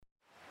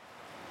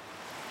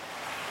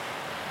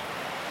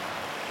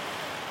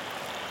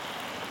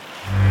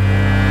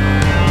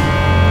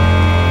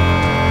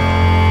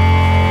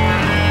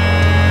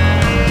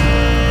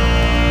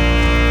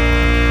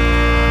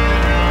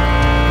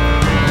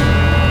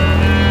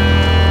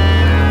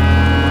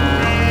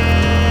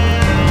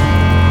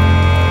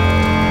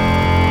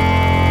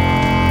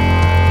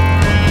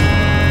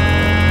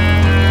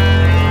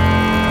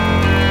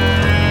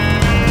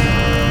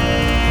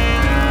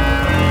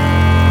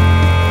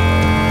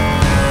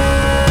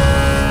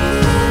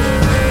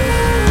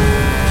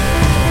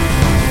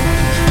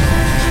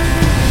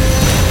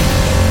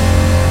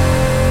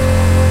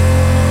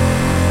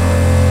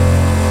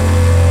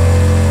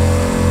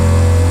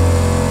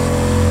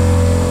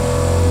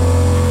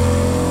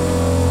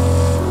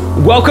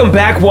Welcome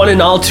back, one and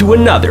all, to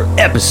another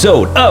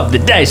episode of the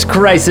Dice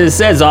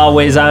Crisis. As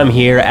always, I'm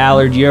here,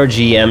 Allard, your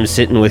GM,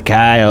 sitting with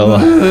Kyle,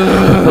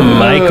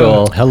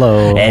 Michael,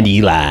 hello, and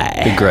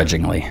Eli.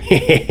 Begrudgingly.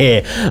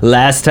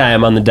 Last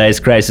time on the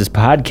Dice Crisis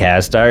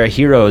podcast, our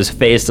heroes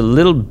faced a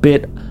little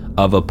bit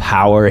of a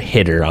power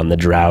hitter on the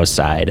drow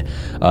side.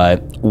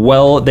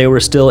 While they were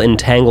still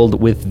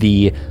entangled with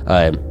the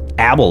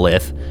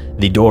aboleth,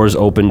 the doors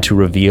opened to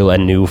reveal a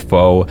new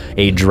foe,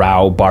 a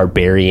drow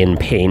barbarian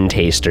pain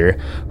taster,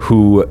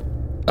 who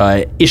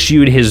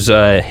issued his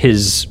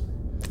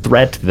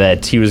threat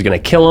that he was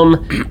going to kill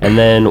him, and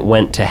then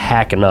went to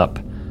hacking up.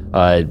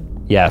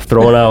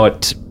 Throwing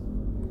out.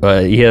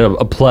 He had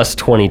a plus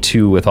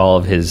 22 with all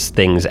of his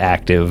things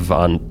active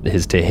on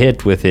his to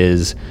hit with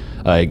his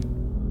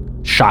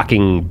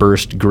shocking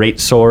burst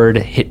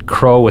greatsword. Hit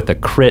Crow with a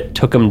crit,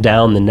 took him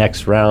down the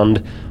next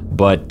round.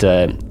 But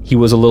he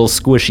was a little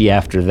squishy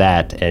after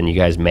that, and you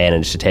guys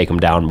managed to take him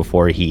down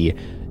before he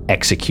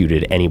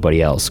executed anybody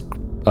else.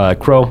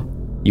 Crow,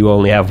 you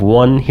only have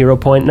one hero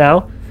point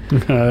now.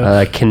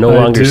 Can no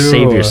longer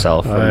save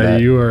yourself from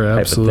that. You are type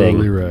absolutely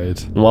of thing.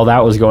 right. And while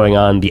that was going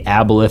on, the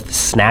aboleth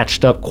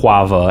snatched up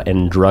Quava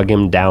and drug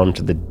him down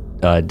to the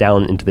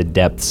down into the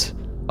depths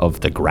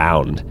of the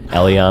ground.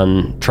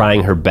 Elion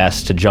trying her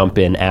best to jump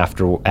in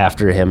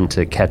after him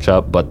to catch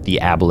up, but the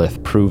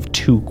aboleth proved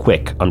too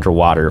quick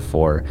underwater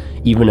for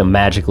even a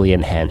magically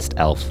enhanced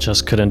elf.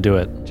 Just couldn't do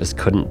it.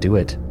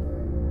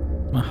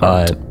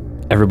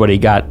 Everybody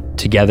got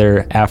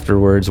together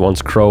afterwards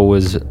once Crow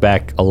was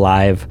back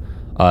alive.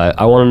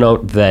 I want to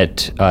note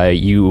that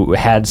you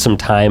had some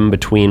time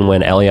between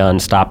when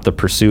Elion stopped the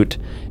pursuit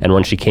and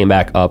when she came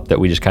back up that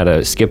we just kind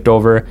of skipped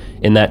over.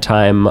 In that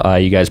time,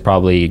 you guys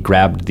probably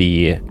grabbed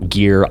the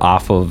gear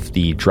off of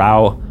the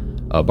drow,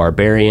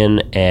 barbarian,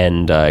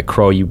 and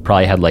Crow, you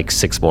probably had like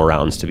 6 more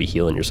rounds to be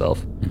healing yourself.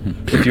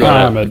 Mm-hmm. If you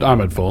want, I'm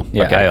at full.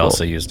 Yeah, okay, I cool.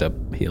 also used up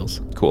heals.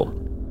 Cool.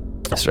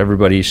 So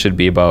everybody should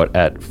be about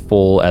at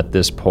full at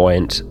this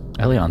point.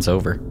 Elion's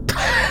over.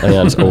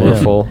 Elion's over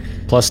full.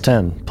 Plus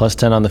 10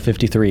 on the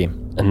 53.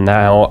 And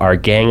now our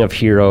gang of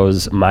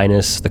heroes,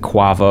 minus the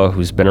Quava,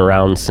 who's been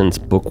around since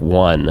book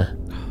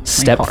 1,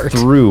 step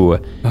through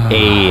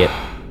a,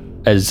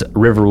 as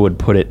River would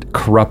put it,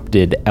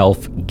 corrupted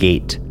elf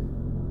gate.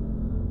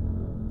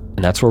 And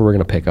that's where we're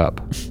going to pick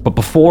up. But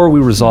before we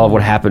resolve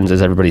what happens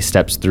as everybody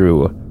steps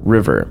through,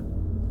 River,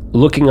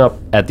 looking up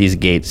at these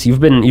gates, you've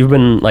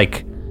been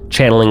like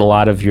channeling a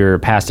lot of your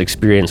past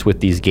experience with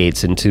these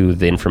gates into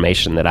the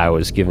information that I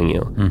was giving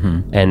you.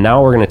 Mm-hmm. And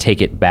now we're going to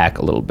take it back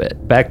a little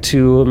bit. Back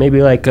to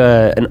maybe like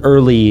an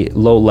early,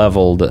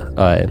 low-leveled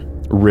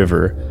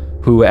River,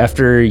 who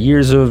after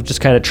years of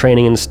just kind of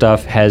training and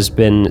stuff has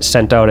been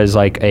sent out as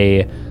like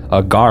a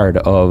guard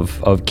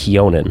of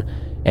Keonan.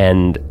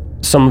 And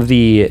some of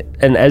the,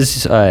 and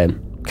as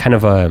kind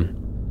of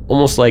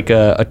almost like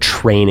a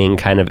training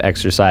kind of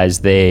exercise,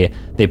 they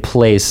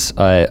place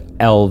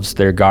elves,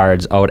 their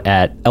guards, out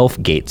at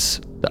elf gates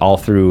all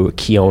through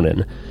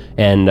Keonan.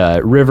 And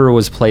River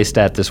was placed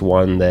at this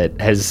one that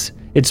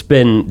it's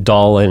been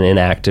dull and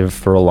inactive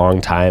for a long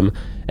time,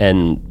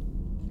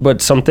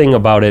 but something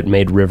about it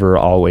made River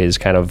always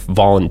kind of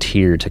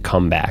volunteer to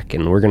come back.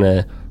 And we're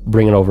gonna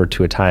bring it over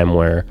to a time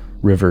where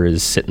River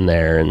is sitting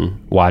there and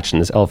watching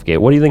this elf gate.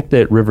 What do you think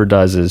that River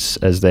does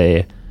as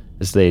they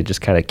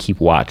just kind of keep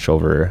watch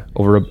over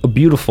a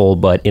beautiful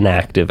but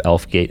inactive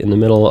elf gate in the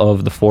middle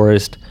of the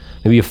forest,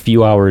 maybe a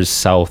few hours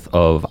south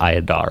of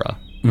Ayadara?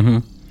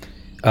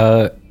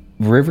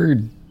 Mm-hmm. River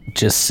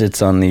just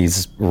sits on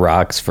these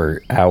rocks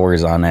for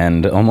hours on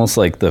end, almost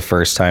like the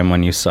first time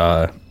when you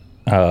saw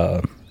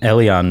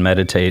Elion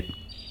meditate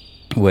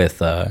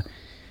with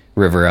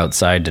River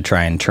outside to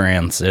try and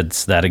trance.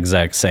 It's that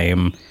exact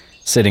same,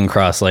 sitting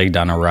cross-legged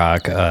on a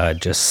rock,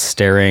 just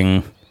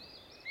staring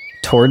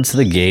towards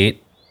the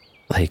gate,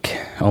 like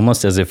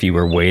almost as if you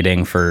were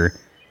waiting for,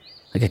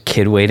 like a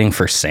kid waiting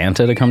for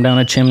Santa to come down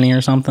a chimney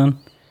or something.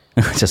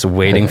 Just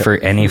waiting for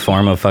any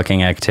form of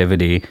fucking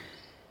activity.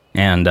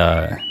 And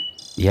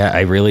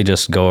I really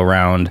just go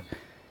around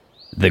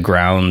the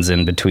grounds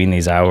in between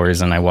these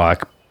hours, and I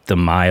walk the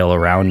mile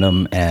around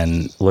them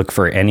and look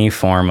for any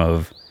form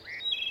of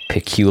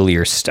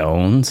peculiar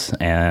stones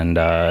and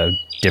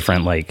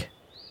different like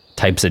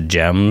types of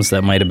gems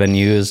that might have been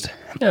used.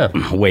 Yeah,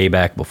 way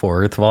back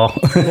before Earthfall.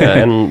 Yeah,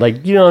 and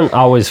like you don't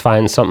always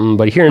find something,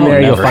 but here and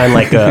there you'll find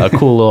like a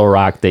cool little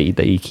rock that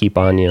you keep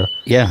on you.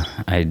 Yeah,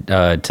 I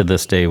to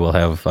this day will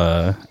have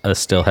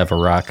still have a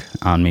rock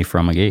on me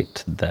from a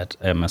gate that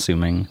I'm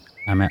assuming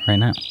I'm at right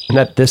now. And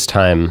at this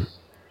time,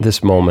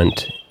 this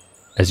moment,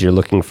 as you're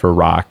looking for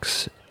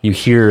rocks, you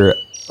hear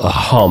a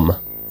hum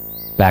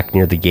back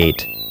near the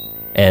gate.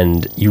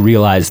 And you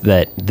realize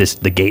that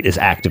the gate is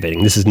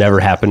activating. This has never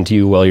happened to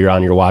you while you're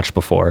on your watch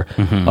before.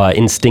 Mm-hmm.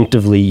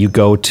 Instinctively, you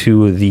go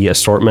to the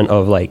assortment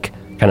of like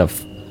kind of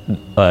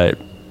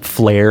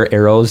flare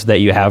arrows that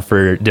you have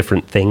for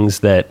different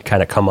things that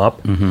kind of come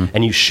up, mm-hmm.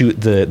 and you shoot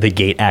the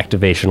gate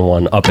activation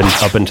one up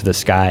into the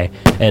sky.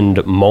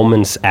 And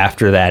moments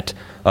after that,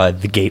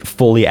 the gate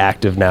fully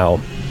active now,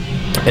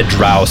 A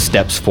drow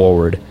steps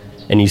forward,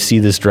 and you see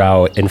this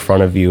drow in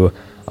front of you,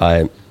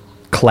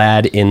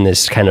 clad in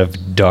this kind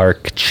of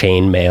dark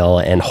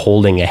chainmail and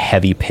holding a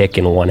heavy pick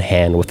in one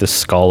hand with a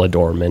skull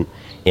adornment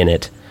in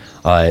it.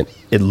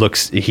 He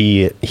looks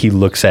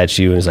at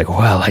you and is like,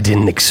 well, I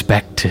didn't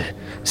expect to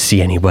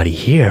see anybody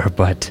here,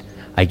 but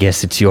I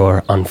guess it's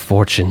your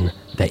unfortune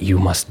that you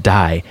must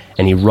die.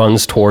 And he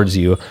runs towards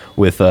you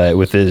with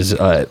his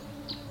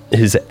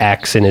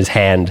axe in his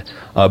hand.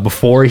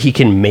 Before he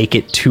can make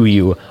it to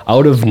you,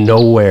 out of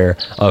nowhere,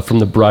 from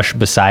the brush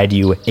beside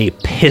you, a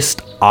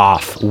pissed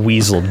off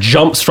weasel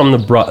jumps from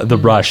the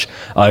brush,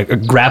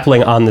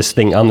 grappling on this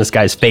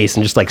guy's face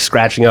and just like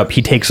scratching up.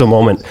 He takes a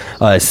moment,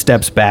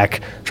 steps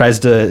back, tries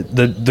to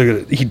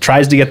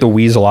get the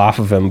weasel off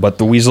of him, but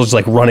the weasel's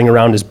like running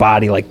around his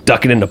body, like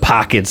ducking into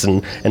pockets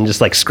and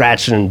just like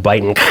scratching and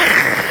biting.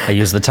 I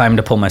use the time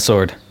to pull my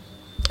sword.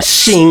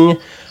 Shing!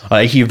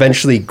 He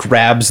eventually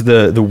grabs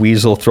the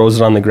weasel, throws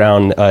it on the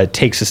ground,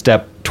 takes a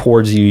step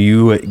towards you.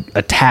 You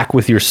attack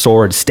with your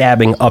sword,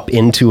 stabbing up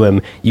into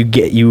him.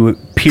 You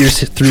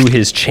pierce through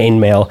his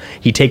chainmail.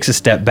 He takes a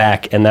step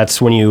back, and that's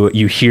when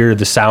you hear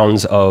the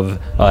sounds of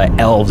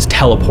elves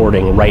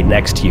teleporting right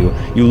next to you.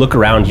 You look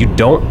around. You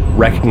don't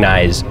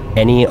recognize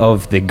any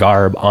of the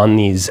garb on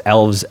these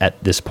elves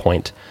at this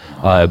point.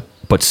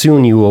 But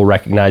soon you will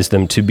recognize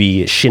them to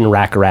be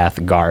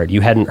Shinrakarath guard.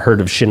 You hadn't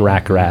heard of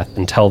Shinrakarath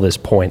until this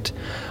point.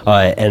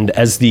 And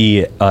as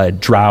the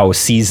drow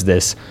sees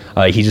this,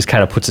 he just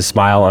kind of puts a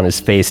smile on his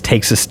face,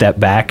 takes a step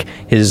back,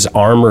 his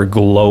armor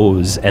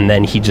glows, and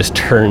then he just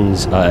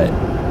turns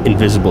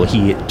invisible.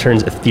 He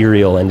turns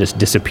ethereal and just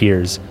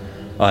disappears.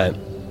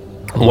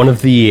 One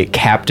of the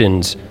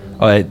captains,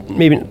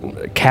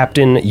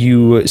 Captain,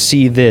 you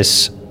see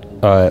this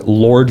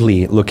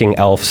lordly looking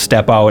elf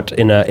step out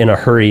in a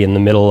hurry in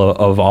the middle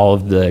of all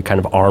of the kind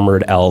of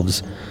armored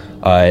elves.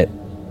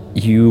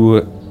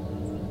 You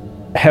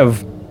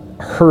have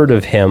heard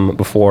of him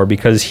before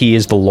because he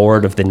is the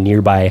lord of the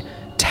nearby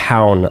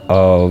town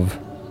of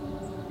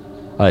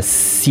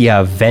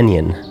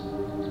Siavenian.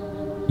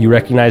 You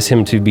recognize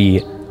him to be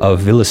a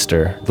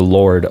Villister, the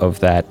lord of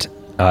that,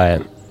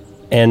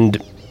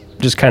 and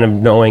just kind of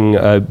knowing,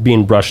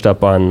 being brushed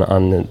up on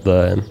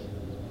the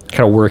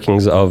kind of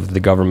workings of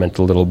the government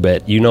a little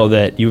bit. You know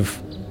that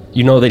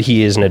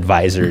he is an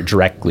advisor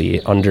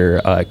directly under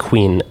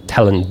Queen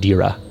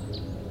Telandia.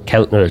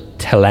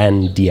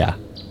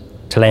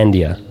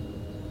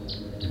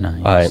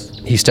 Nice.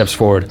 He steps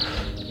forward.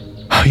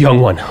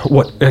 Young one,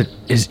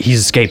 he's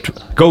escaped.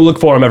 Go look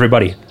for him,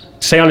 everybody.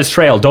 Stay on his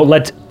trail.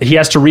 He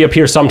has to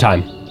reappear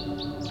sometime.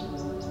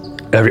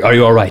 Are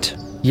you all right?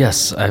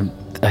 Yes, I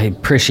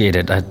appreciate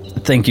it.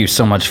 Thank you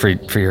so much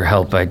for your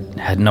help. I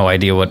had no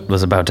idea what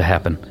was about to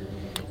happen.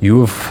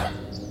 You've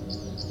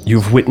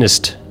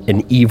witnessed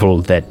an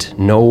evil that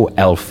no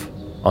elf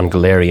on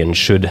Galarian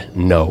should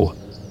know.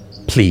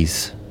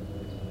 Please,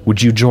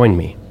 would you join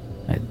me?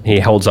 He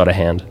holds out a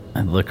hand.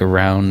 I look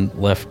around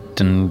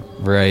left and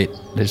right.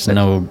 There's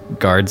no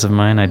guards of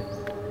mine. I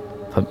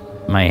put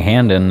my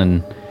hand in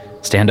and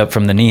stand up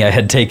from the knee I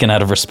had taken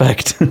out of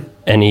respect.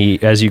 And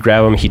as you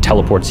grab him, he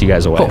teleports you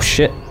guys away. Oh,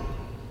 shit.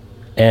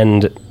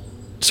 And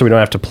so we don't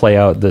have to play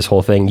out this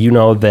whole thing. You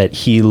know that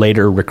he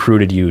later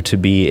recruited you to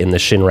be in the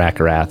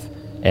Shinrakarath,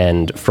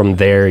 and from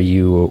there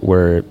you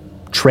were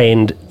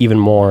trained even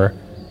more,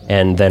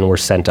 and then were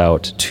sent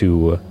out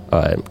to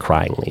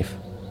Crying Leaf.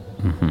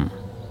 Mm-hmm.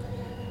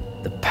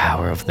 The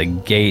power of the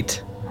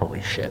gate.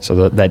 Holy shit.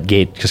 So that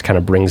gate just kind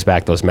of brings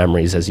back those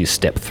memories as you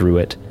step through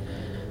it.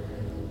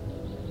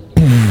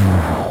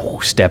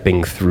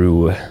 Stepping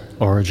through...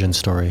 Origin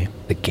story.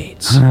 The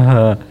gates.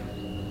 Yeah,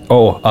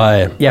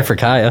 for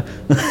Kaya.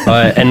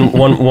 And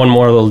one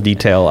more little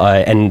detail.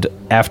 And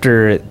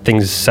after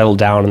things settled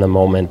down in the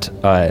moment,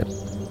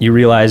 you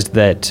realized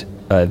that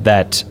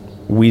that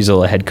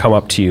weasel had come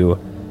up to you,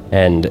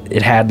 and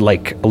it had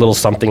like a little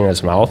something in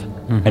its mouth.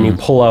 Mm-hmm. And you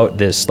pull out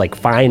this like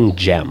fine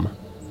gem,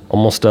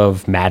 almost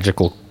of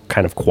magical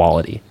kind of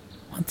quality.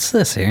 What's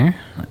this here?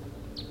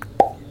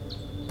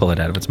 Pull it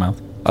out of its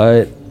mouth.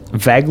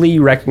 Vaguely,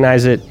 you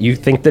recognize it. You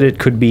think that it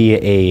could be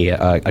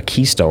a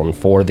keystone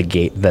for the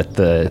gate that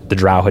the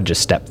drow had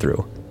just stepped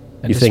through.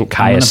 You think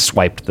Kaya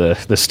swiped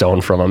the stone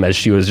from him as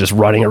she was just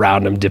running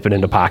around him, dipping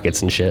into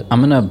pockets and shit.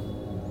 I'm gonna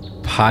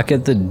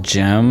pocket the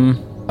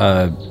gem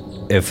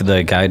if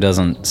the guy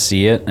doesn't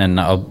see it, and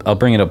I'll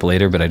bring it up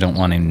later, but I don't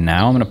want him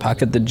now. I'm gonna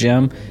pocket the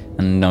gem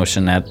and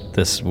notion at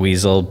this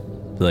weasel,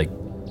 like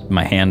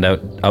my hand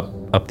out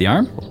up the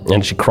arm.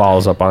 And she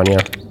crawls up on you.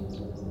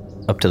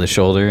 Up to the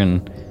shoulder,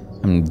 and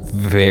I'm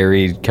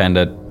very kind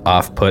of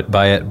off-put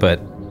by it, but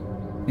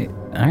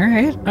all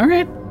right.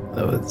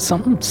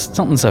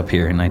 Something's up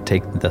here, and I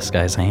take this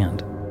guy's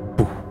hand.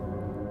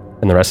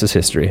 And the rest is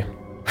history.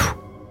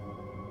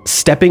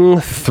 Stepping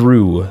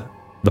through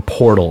the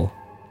portal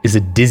is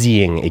a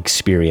dizzying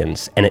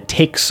experience, and it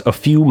takes a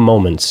few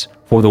moments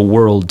for the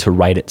world to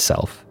right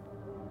itself.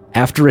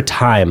 After a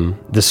time,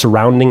 the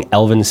surrounding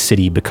elven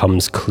city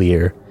becomes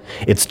clear,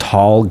 its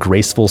tall,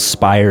 graceful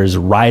spires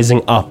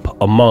rising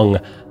up among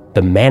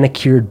the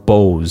manicured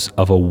boughs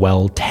of a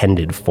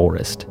well-tended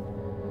forest.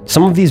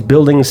 Some of these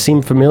buildings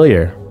seem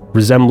familiar,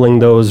 resembling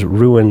those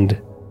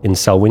ruined in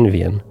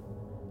Selwynvian,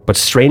 but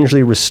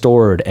strangely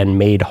restored and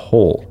made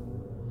whole.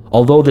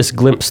 Although this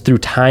glimpse through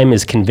time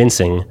is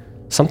convincing,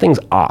 something's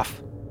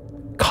off.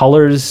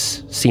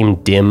 Colors seem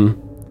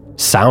dim,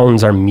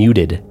 sounds are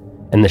muted,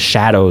 and the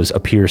shadows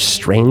appear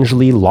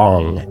strangely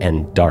long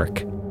and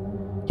dark.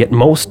 Yet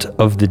most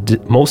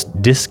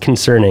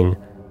disconcerting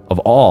of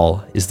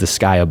all is the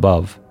sky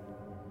above.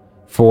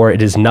 For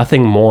it is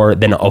nothing more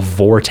than a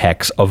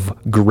vortex of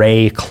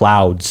gray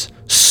clouds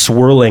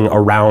swirling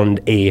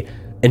around a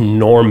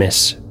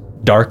enormous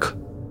dark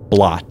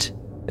blot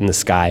in the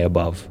sky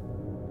above.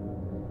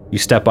 You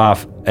step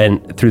off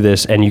and through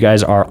this, and you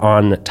guys are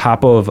on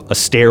top of a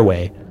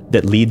stairway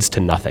that leads to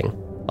nothing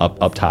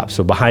up top.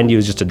 So behind you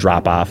is just a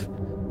drop off,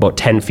 about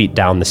 10 feet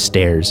down the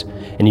stairs,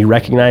 and you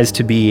recognize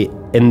to be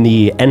in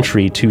the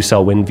entry to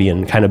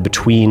Selwynvian, kind of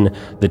between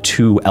the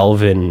two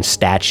elven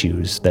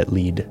statues that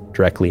lead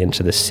directly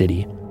into the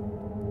city.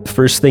 The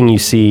first thing you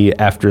see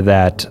after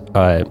that,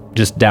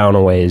 just down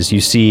a ways,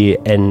 you see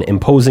an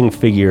imposing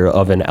figure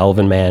of an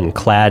elven man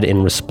clad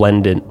in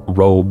resplendent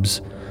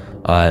robes,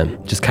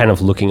 just kind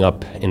of looking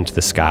up into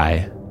the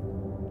sky.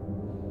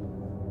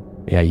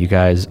 Yeah, you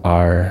guys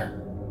are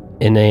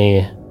in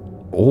a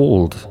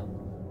old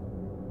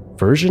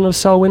version of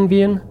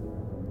Selwynvian.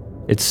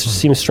 It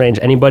seems strange.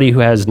 Anybody who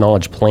has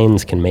knowledge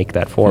planes can make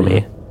that for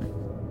me.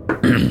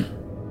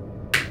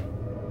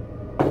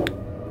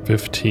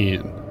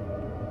 15.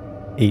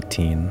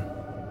 18.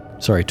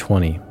 Sorry,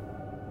 20.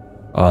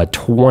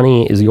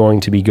 20 is going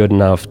to be good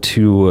enough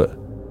to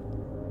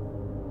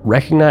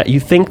recognize. You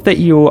think that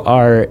you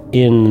are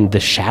in the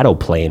shadow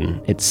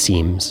plane, it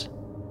seems.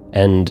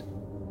 And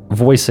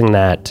voicing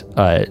that,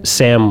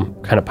 Sam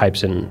kind of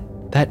pipes in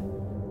that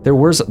there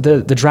was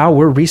the drow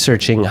were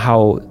researching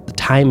how the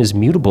time is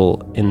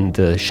mutable in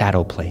the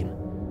shadow plane.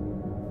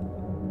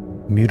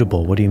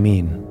 Mutable, what do you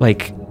mean?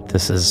 Like,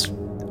 This is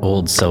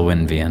old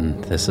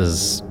Selwynvian. This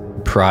is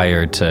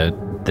prior to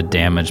the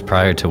damage,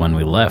 prior to when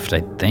we left,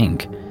 I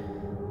think.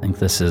 I think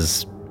this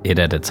is it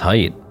at its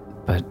height.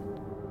 But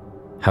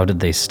how did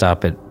they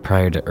stop it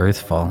prior to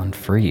Earthfall and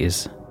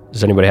freeze?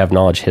 does anybody have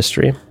knowledge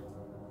history?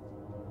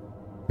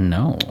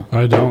 No.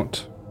 I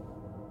don't.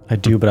 I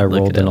do, but I Look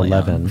rolled at an Elion.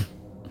 11.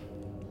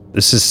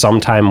 This is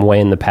sometime way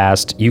in the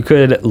past. You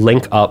could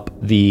link up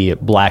the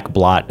black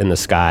blot in the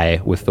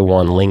sky with the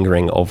one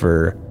lingering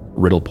over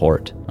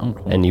Riddleport, Oh,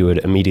 cool. and you would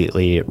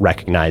immediately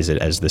recognize it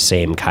as the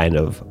same kind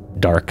of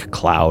dark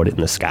cloud in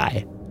the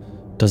sky.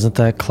 Doesn't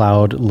that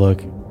cloud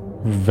look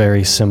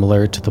very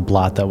similar to the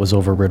blot that was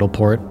over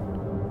Riddleport?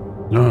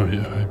 No,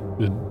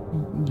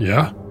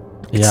 yeah.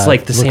 It's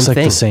like the it same looks like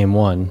thing. the same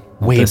one.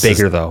 Way This is-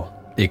 bigger, though.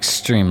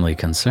 Extremely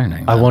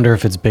concerning. I wonder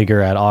if it's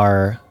bigger at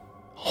our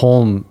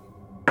home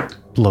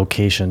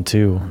location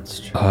too.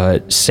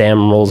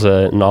 Sam rolls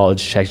a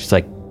knowledge check. She's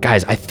like,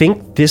 guys, I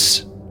think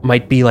this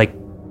might be like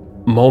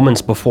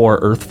moments before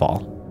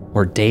Earthfall,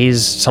 or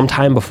days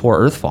sometime before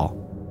Earthfall.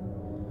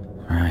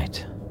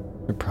 Right.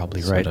 You're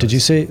probably So right. does- Did you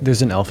say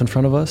there's an elf in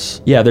front of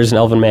us? Yeah, there's an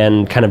elven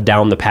man kind of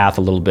down the path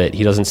a little bit.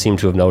 He doesn't seem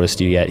to have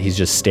noticed you yet. He's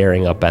just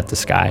staring up at the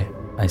sky.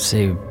 I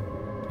say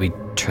we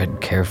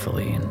tread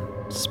carefully and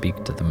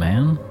speak to the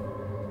man.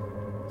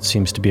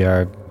 Seems to be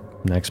our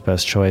next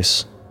best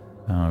choice.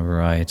 All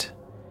right.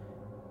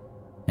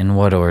 In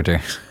what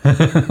order?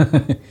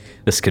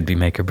 This could be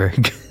make or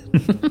break.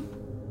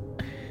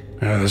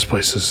 Yeah, this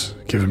place is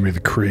giving me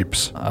the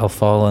creeps. I'll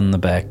fall in the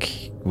back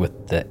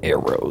with the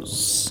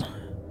arrows.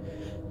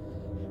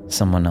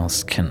 Someone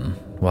else can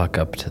walk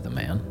up to the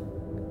man.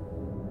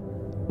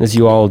 As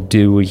you all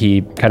do,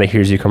 he kind of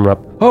hears you coming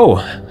up. Oh,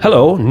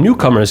 hello,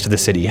 newcomers to the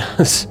city.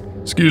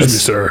 Excuse me,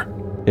 sir.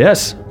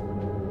 Yes,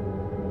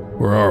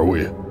 Where are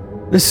we?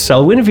 this is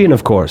Selwynvian,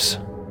 of course.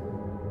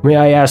 May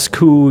I ask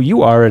who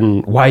you are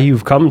and why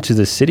you've come to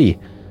the city?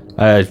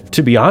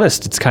 To be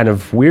honest, it's kind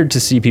of weird to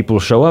see people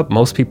show up.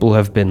 Most people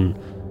have been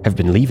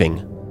leaving.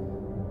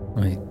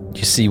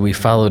 You see, we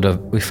followed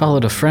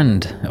a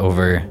friend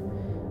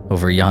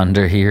over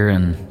yonder here,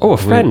 and Oh, a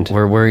friend.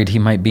 We're worried he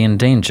might be in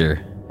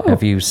danger.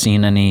 Have you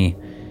seen any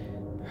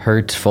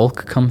hurt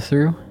folk come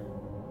through?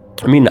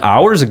 I mean,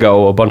 hours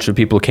ago, a bunch of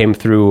people came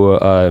through.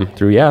 A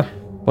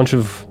bunch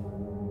of.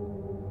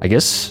 I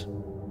guess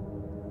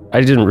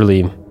I didn't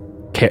really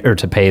care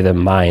to pay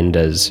them mind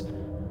as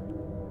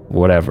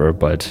whatever,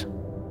 but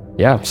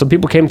yeah, some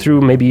people came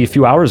through maybe a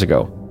few hours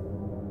ago.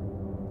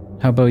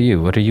 How about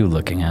you? What are you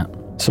looking at?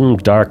 Some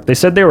dark. They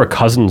said they were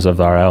cousins of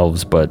our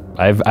elves, but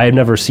I've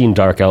never seen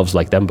dark elves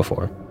like them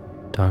before.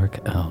 Dark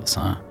elves,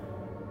 huh?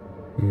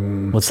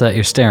 What's that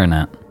you're staring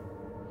at?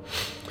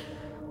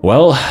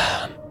 Well,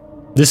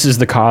 this is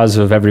the cause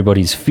of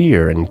everybody's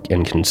fear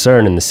and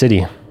concern in the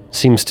city.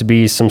 Seems to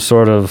be some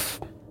sort of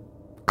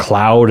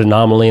cloud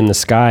anomaly in the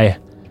sky.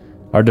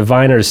 Our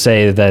diviners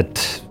say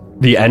that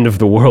the end of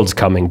the world's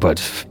coming,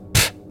 but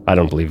I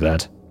don't believe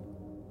that.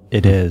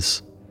 It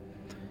is.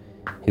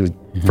 He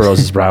furrows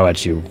his brow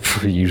at you.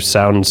 You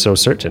sound so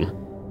certain.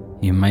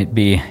 You might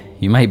be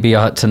you might be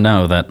ought to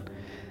know that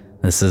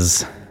this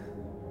is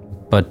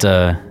but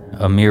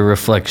a mere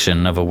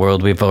reflection of a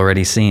world we've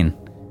already seen.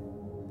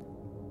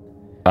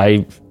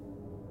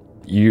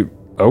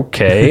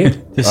 Okay.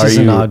 This is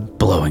an odd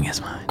Blowing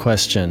his mind.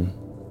 question.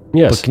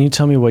 Yes. But can you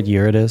tell me what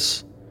year it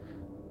is?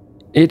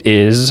 It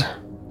is.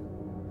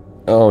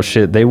 Oh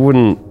shit, they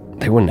wouldn't.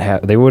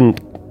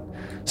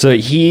 So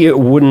he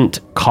wouldn't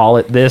call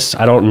it this.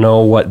 I don't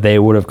know what they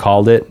would have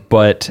called it,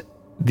 but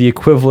the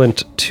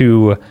equivalent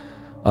to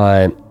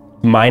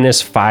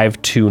minus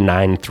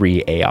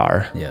 5293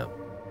 AR. Yeah.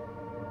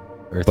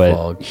 Earth But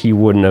fog. he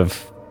wouldn't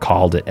have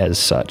called it as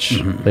such.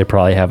 Mm-hmm. They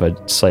probably have a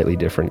slightly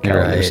different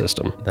calendar Right.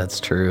 system. That's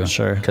true.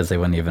 Sure. Because they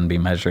wouldn't even be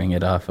measuring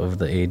it off of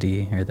the AD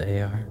or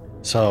the AR.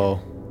 So,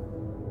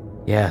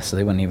 Yeah, so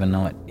they wouldn't even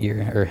know what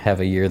year or have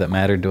a year that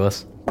mattered to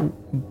us.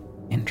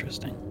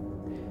 Interesting.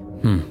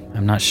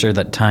 I'm not sure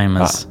that time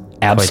is quite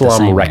the Absalom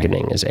same here.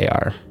 Reckoning is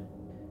AR.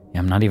 Yeah,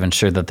 I'm not even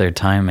sure that their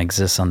time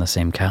exists on the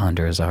same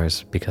calendar as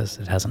ours because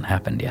it hasn't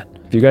happened yet.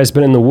 If you guys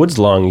been in the woods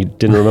long, you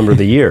didn't remember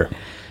the year.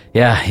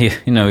 Yeah,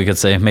 we could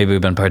say maybe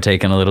we've been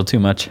partaking a little too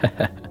much.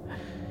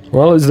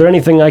 Well, is there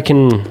anything I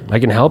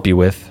can help you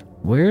with?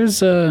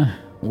 Where's a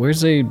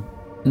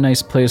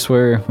nice place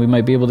where we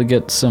might be able to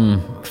get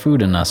some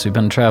food in us? We've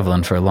been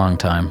traveling for a long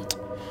time.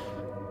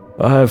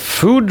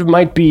 Food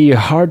might be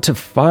hard to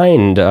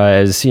find,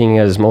 seeing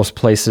as most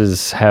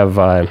places have,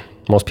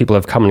 most people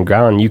have come and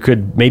gone. You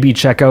could maybe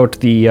check out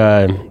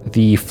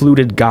the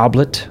Fluted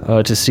Goblet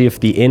to see if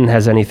the inn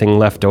has anything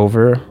left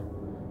over.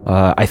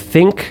 I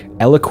think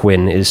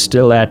Eloquin is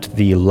still at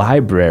the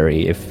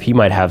library, if he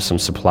might have some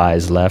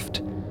supplies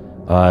left. We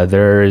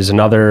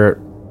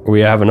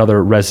have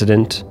another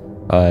resident,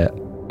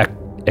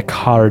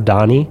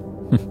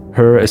 Ekardani.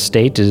 Her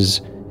estate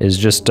is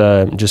just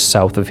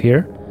south of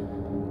here.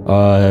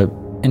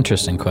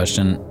 Interesting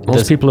question.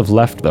 Most people have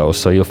left, though,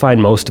 so you'll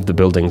find most of the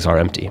buildings are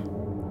empty.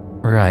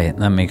 Right,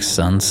 that makes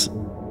sense.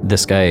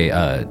 This guy,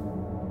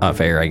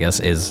 off air, I guess,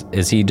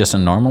 is he just a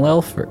normal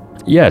elf? Or?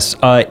 Yes,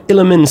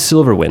 Illiman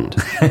Silverwind.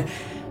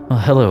 Well,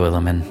 hello,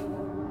 Illiman.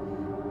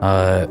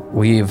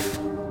 We've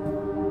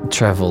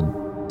traveled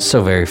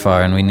so very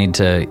far, and we need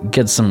to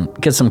get some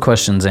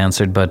questions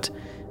answered. But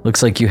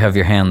looks like you have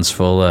your hands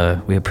full.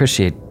 We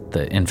appreciate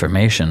the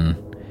information.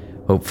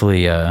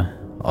 Hopefully,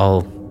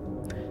 all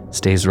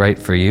stays right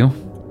for you.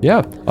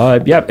 Yeah.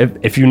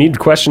 If you need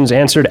questions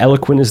answered,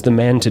 Eloquin is the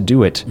man to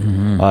do it.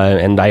 Mm-hmm.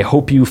 And I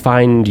hope you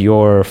find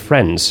your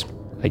friends,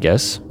 I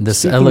guess. This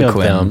speaking of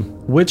Eloquin. them,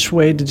 which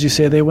way did you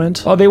say they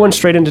went? Oh, they went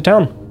straight into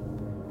town.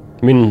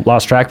 I mean,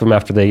 lost track of them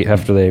after they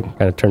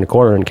kind of turned the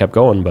corner and kept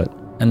going, but...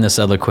 And this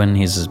Eloquin,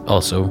 he's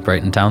also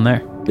right in town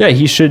there? Yeah,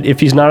 he should... If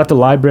he's not at the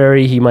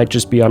library, he might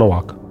just be on a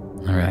walk.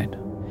 All right.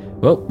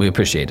 Well, we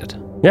appreciate it.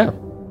 Yeah.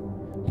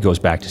 He goes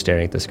back to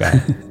staring at this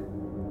guy.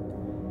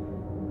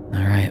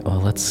 All right, well,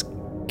 let's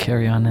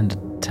carry on into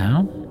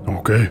town.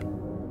 Okay.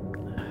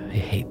 I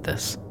hate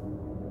this.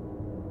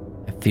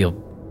 I feel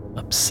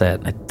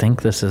upset. I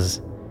think this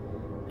is...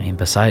 I mean,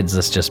 besides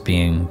this just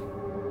being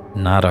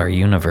not our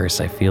universe,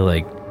 I feel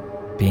like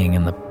being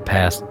in the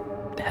past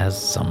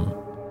has some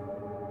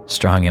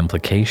strong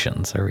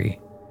implications. Are we...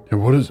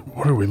 And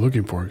what are we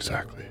looking for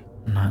exactly?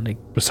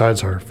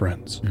 Besides our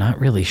friends. Not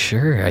really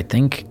sure. I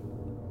think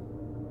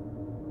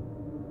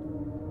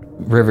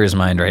River's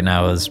mind right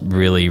now is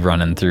really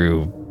running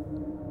through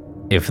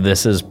if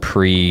this is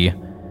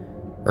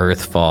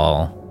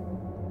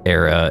pre-Earthfall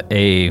era.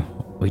 A,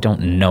 we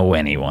don't know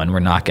anyone. We're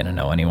not going to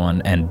know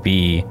anyone. And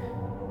B,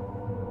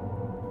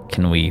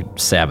 can we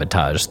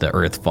sabotage the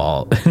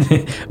Earthfall?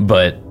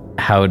 But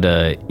how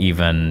to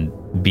even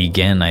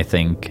begin, I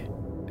think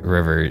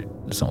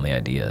River's only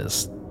idea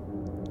is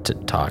to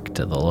talk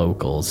to the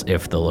locals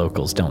if the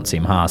locals don't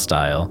seem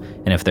hostile.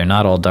 And if they're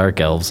not all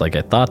dark elves like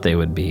I thought they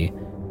would be,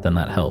 then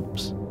that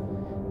helps.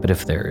 But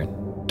if they're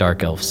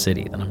dark elf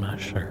city, then I'm not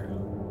sure.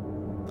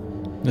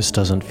 This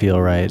doesn't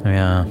feel right.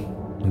 Yeah,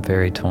 I'm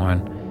very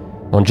torn.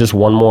 Well, just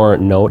one more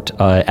note.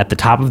 At the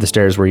top of the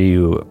stairs where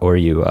you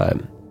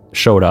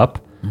showed up,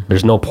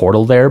 there's no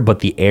portal there, but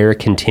the air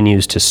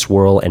continues to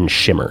swirl and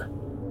shimmer.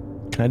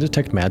 Can I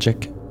detect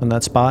magic on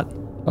that spot?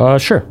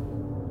 Sure.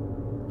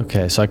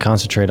 Okay, so I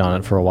concentrate on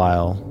it for a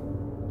while.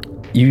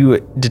 You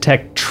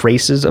detect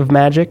traces of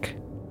magic.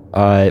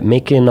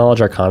 Make a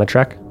knowledge arcana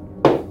check.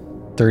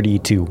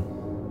 32.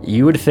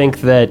 You would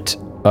think that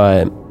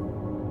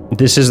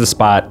this is the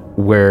spot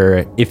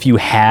where if you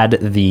had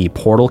the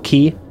portal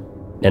key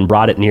and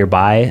brought it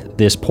nearby,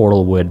 this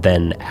portal would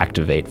then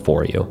activate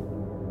for you,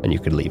 and you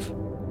could leave.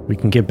 We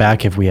can get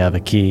back if we have a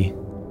key.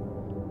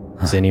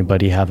 Does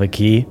anybody have a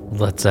key?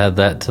 Let's add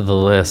that to the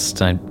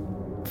list. I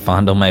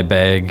fondle my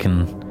bag,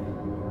 and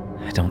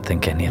I don't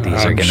think any of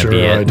these are going to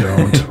be it. I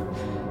don't.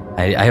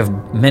 I have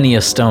many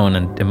a stone,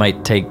 and it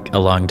might take a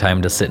long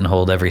time to sit and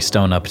hold every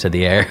stone up to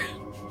the air.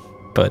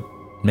 But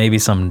maybe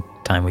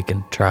sometime we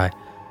can try.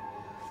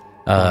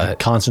 I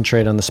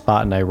concentrate on the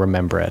spot and I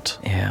remember it.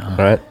 Yeah.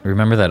 All right.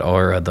 Remember that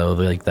aura, though,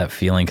 like that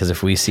feeling, because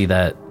if we see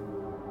that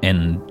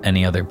in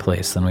any other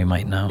place, then we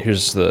might know.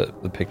 Here's the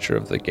picture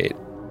of the gate.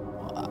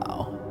 Wow.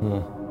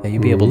 Yeah,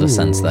 you'd be able to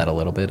sense that a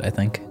little bit, I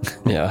think.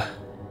 Yeah.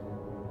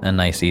 A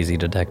nice, easy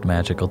detect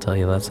magic will tell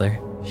you that's there.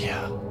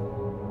 Yeah.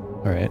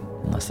 All right.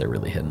 Unless they're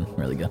really hidden,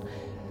 really good.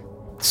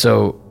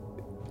 So,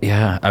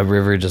 yeah, a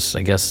river just,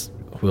 I guess,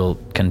 will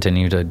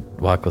continue to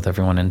walk with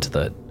everyone into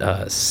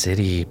the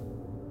city.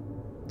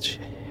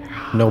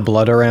 No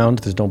blood around.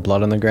 There's no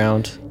blood on the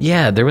ground.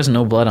 Yeah, there was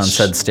no blood on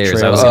said stairs.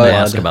 Trail I was of going to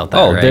blood. ask about that.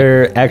 Oh, right?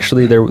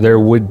 there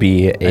would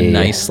be a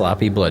nice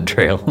sloppy blood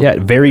trail. Yeah,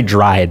 very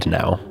dried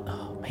now.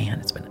 Oh man,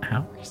 it's been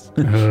hours.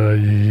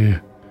 Yeah.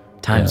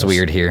 Time's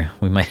weird here.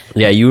 We might.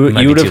 Yeah, you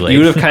would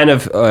have kind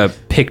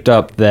of picked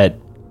up that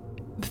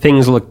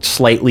things looked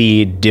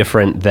slightly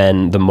different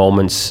than the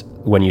moments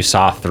when you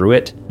saw through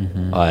it.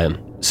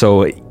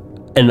 So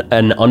an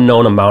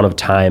unknown amount of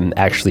time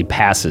actually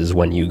passes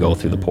when you go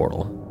through the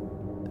portal.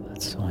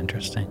 That's so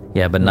interesting.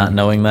 Yeah, but not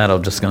knowing that,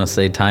 I'm just gonna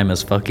say time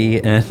is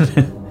fucky, and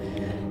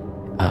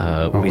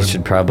we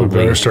should probably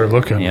better start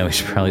looking. Yeah, we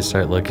should probably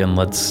start looking.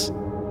 Let's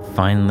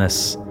find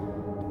this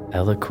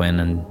Eloquin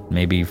and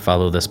maybe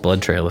follow this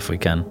blood trail if we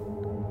can.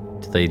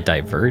 Do they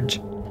diverge?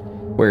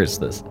 Where is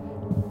this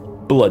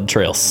blood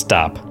trail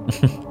stop?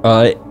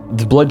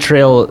 The blood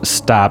trail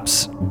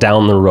stops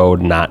down the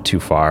road not too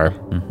far.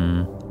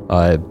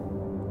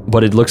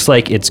 But it looks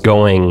like it's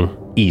going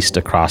east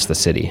across the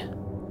city.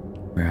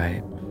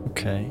 Right.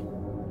 Okay.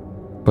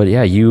 But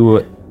yeah,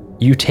 you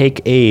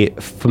take a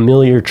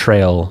familiar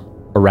trail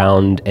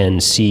around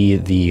and see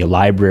the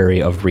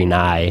library of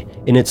Renai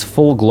in its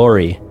full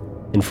glory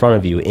in front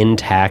of you,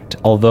 intact,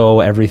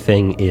 although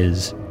everything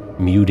is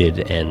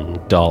muted and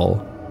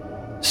dull.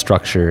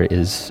 Structure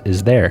is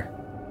there.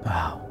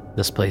 Wow,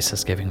 this place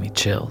is giving me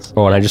chills.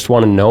 Oh, and I just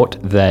want to note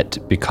that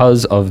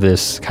because of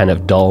this kind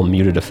of dull,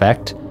 muted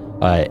effect,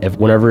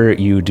 whenever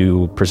you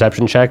do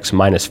perception checks,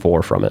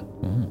 -4 from it.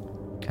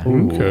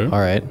 Okay. All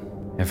right.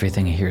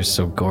 Everything here is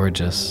so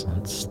gorgeous.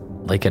 It's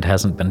like it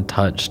hasn't been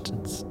touched.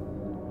 It's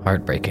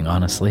heartbreaking,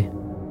 honestly.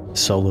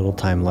 So little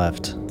time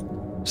left.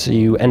 So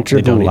you enter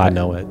They the don't even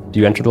know it. Do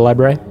you enter the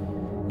library?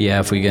 Yeah,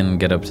 if we can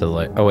get up to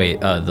the oh wait,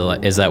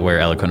 is that where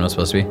Eloquin was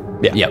supposed to be?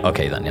 Yeah. Yeah.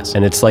 Okay, then yes.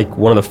 And it's like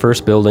one of the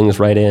first buildings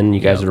right in. You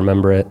guys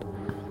remember it.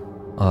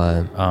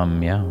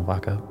 Yeah,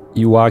 walk up.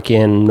 You walk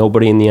in,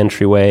 nobody in the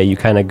entryway. You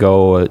kind of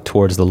go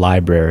towards the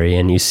library,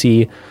 and you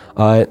see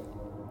a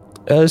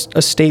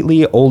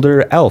stately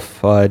older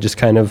elf, just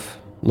kind of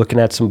looking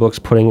at some books,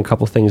 putting a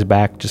couple things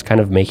back, just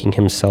kind of making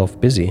himself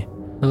busy.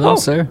 Hello,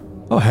 sir.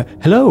 Oh,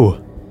 hello.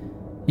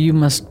 You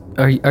must.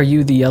 Are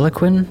you the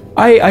Eloquin?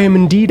 I am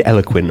indeed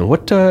Eloquin.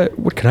 What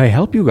can I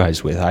help you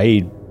guys with?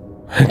 I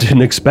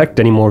didn't expect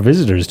any more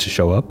visitors to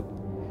show up.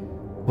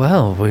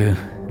 Well,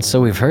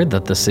 we've heard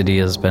that the city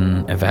has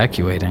been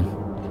evacuating.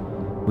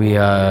 We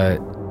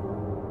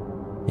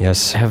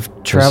Yes. have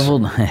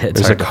traveled.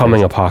 There's a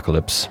coming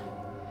apocalypse.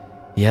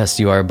 Yes,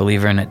 you are a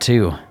believer in it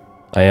too.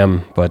 I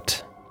am,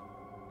 but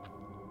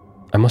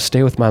I must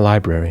stay with my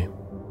library.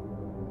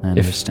 I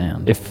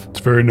understand. If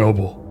It's very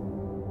noble.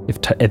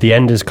 at the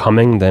end is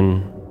coming,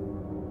 then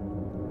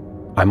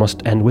I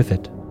must end with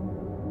it.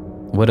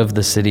 What of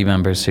the city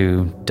members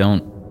who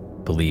don't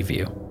believe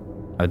you?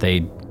 Are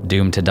they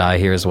doomed to die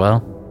here as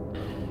well?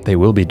 They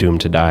will be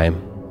doomed to die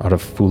out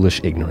of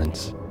foolish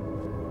ignorance.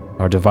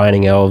 Our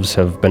divining elves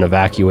have been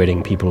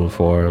evacuating people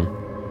for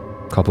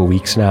a couple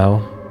weeks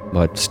now,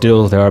 but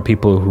still there are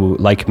people who,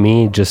 like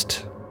me,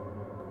 just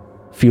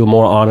feel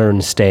more honor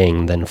in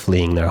staying than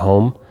fleeing their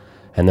home,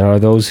 and there are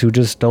those who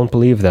just don't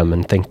believe them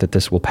and think that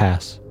this will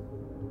pass.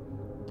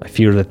 I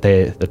fear that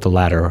the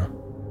latter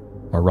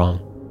are wrong.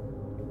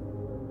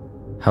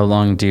 How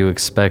long do you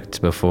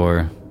expect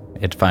before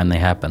it finally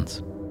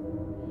happens?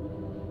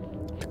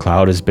 The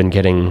cloud has been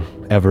getting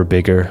ever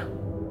bigger.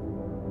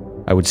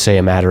 I would say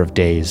a matter of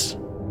days,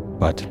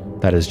 but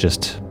that is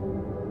just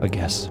a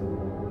guess.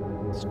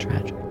 It's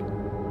tragic.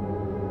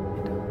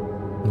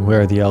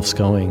 Where are the elves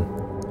going?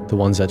 The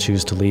ones that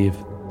choose to leave.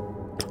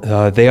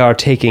 They are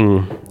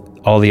taking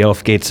all the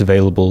elf gates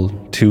available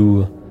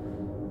to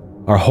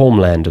our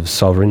homeland of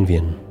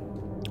Solrinvian.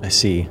 I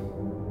see.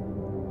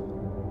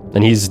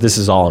 And this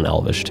is all in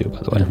Elvish too, by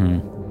the way.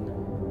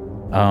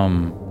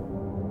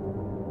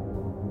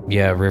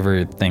 Yeah,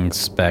 River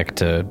thinks back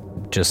to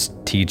just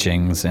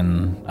teachings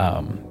in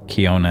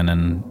Keonan,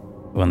 and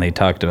when they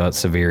talked about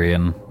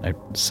Severian,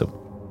 so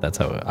that's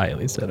how I at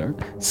least said it.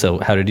 So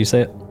how did you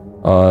say it?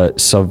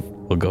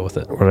 We'll go with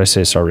it. What did I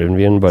say?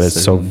 Solrinvian, but it's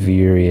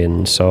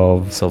Solvirian.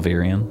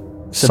 Silverian.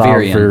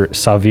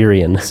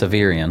 Savirian.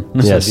 Severian.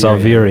 Yeah,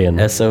 Solvirian.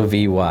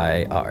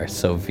 Sovyr.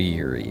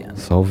 Soverian.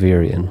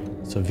 Solvirian.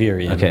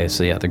 Severian. Okay,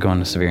 so yeah, they're going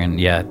to Severian.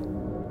 Yeah,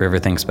 River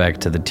thinks back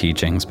to the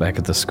teachings back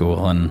at the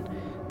school and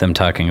them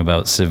talking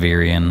about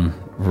Severian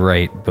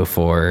right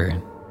before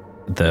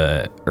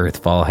the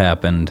Earthfall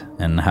happened,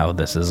 and how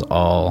this is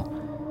all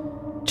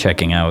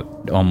checking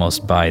out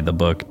almost by the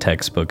book,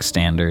 textbook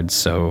standards,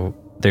 so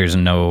there's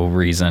no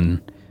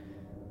reason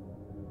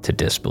to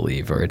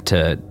disbelieve or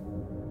to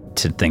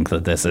think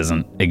that this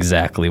isn't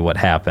exactly what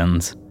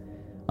happens.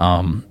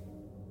 And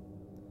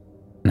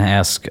I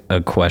ask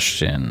a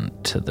question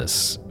to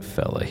this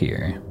fella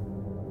here.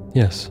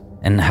 Yes.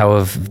 And how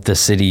have the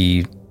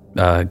city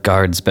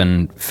guards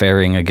been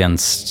faring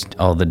against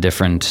all the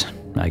different,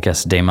 I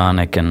guess,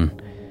 demonic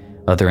and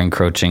other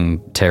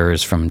encroaching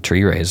terrors from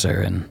Tree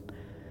Raiser and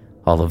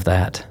all of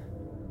that?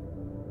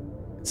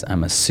 So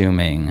I'm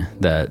assuming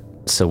that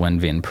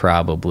Selwynvian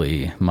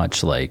probably,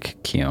 much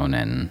like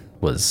Keonan,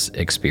 was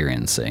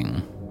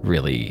experiencing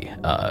really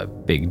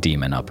big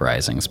demon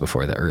uprisings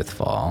before the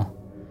Earthfall,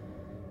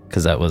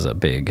 because that was a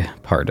big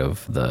part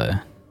of the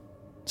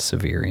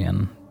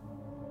Severian.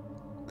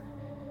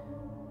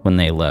 When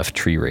they left,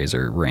 Tree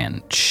Raiser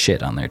ran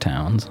shit on their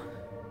towns.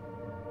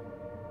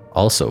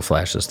 Also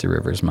flashes through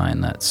River's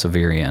mind that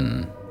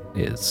Severian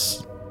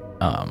is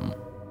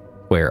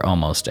where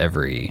almost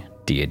every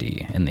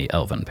deity in the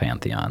Elven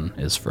Pantheon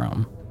is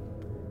from.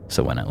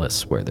 So when it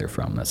lists where they're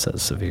from, that says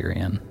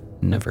Severian.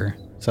 Never.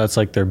 So that's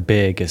like their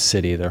biggest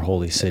city, their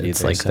holy city.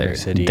 It's their like center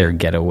city. their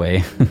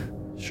getaway.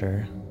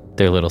 Sure.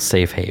 Their little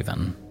safe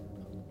haven.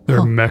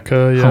 Their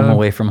Mecca, yeah. Home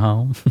away from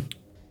home.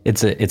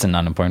 It's an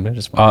unimportant. I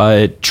just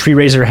want Tree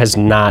Raiser has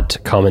not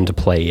come into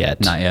play yet.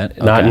 Not yet?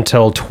 Not Okay.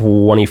 until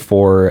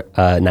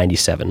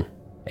 2497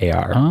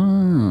 AR.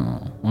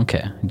 Oh,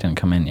 okay. It didn't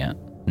come in yet.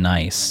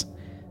 Nice.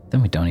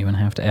 Then we don't even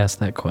have to ask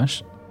that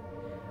question.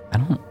 I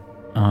don't.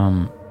 Oh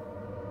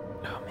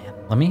man.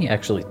 Let me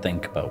actually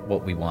think about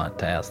what we want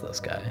to ask this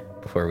guy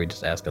before we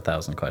just ask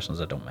 1,000 questions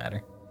that don't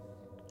matter.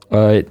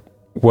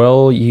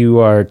 Well, you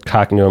are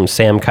talking to him.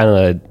 Sam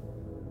kind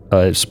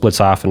of splits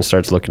off and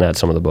starts looking at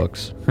some of the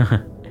books.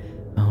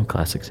 Oh,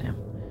 classic Sam.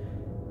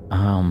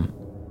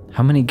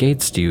 How many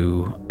gates do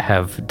you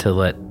have to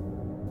let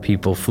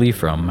people flee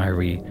from? Are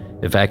we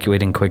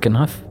evacuating quick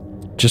enough?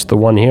 Just the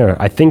one here.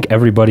 I think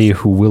everybody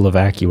who will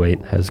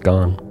evacuate has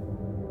gone.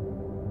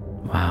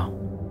 Wow.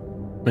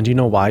 And do you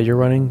know why you're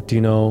running? Do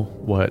you know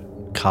what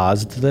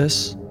caused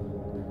this?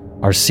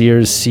 Our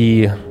seers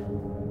see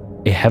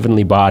a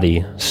heavenly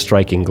body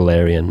striking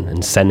Galarian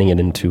and sending it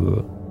into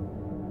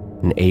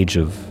an age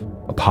of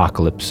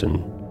apocalypse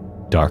and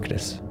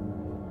darkness.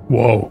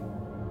 Whoa.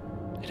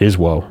 It is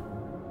woe.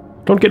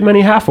 Don't get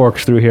many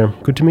half-orcs through here.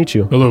 Good to meet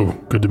you. Hello.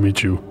 Good to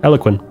meet you.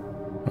 Eloquent.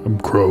 I'm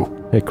Crow.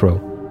 Hey,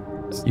 Crow.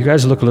 You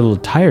guys look a little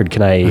tired.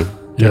 Can I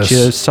get Yes.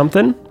 you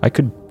something? I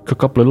could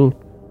cook up a little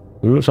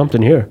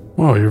something here.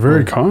 Wow, you're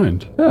very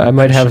kind. Yeah, I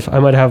might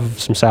have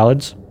some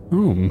salads.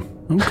 Oh,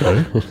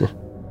 okay.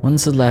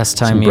 When's the last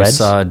time Some you breads?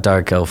 saw a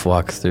dark elf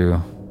walk through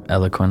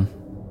Eloquin?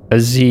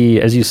 As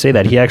you say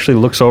that, he actually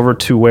looks over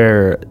to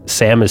where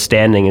Sam is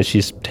standing and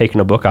she's taking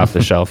a book off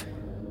the shelf.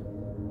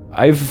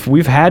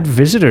 We've had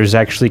visitors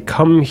actually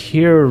come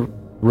here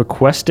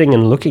requesting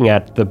and looking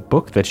at the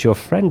book that your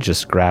friend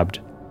just grabbed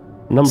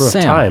a number of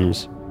Sam.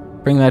 times.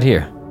 Bring that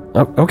here.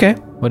 Oh, okay.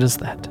 What is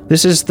that?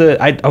 This is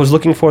I was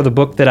looking for the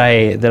book that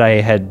I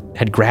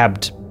had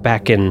grabbed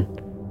back in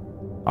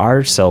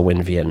our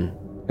Selwynvian.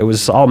 It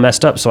was all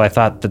messed up, so I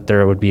thought that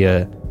there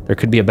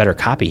could be a better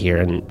copy here,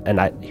 and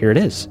here it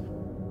is.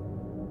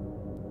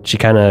 She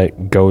kind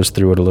of goes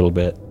through it a little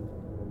bit.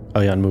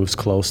 Elyon moves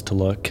close to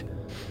look.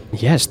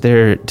 Yes,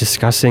 they're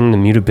discussing the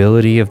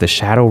mutability of the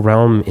Shadow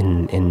Realm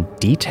in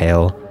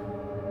detail.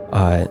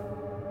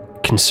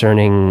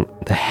 Concerning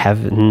the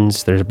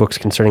heavens, there's books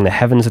concerning the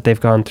heavens that they've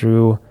gone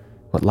through,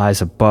 what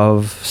lies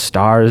above,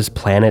 stars,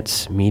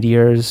 planets,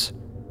 meteors.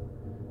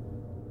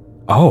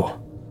 Oh,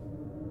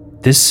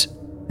 this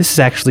is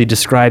actually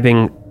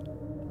describing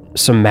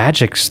some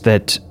magics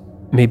that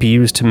may be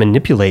used to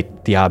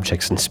manipulate the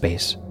objects in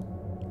space.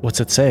 What's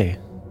it say?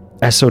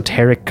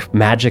 Esoteric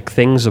magic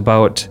things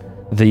about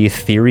the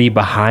theory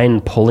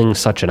behind pulling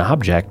such an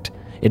object.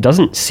 It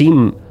doesn't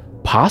seem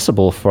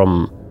possible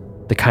from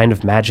the kind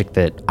of magic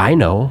that I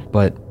know,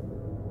 but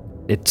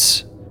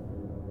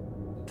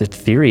the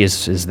theory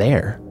is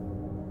there.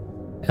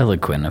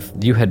 Eloquin, if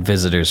you had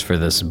visitors for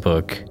this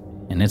book,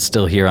 and it's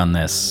still here on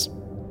this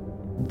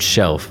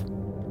shelf,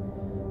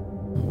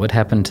 what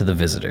happened to the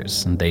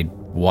visitors? And they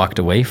walked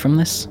away from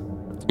this?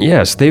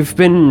 Yes, they've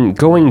been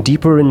going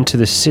deeper into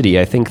the city.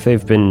 I think they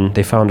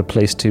found a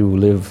place to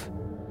live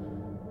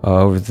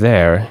over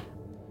there.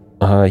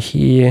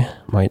 He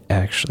might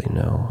actually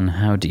know. And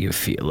how do you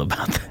feel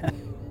about that?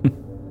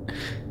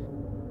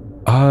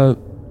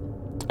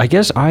 I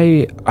guess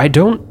I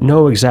don't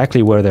know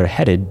exactly where they're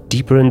headed,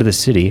 deeper into the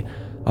city.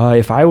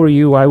 If I were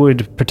you, I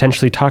would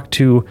potentially talk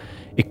to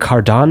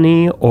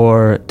Ikardani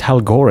or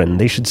Talgoran.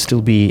 They should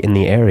still be in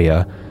the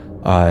area.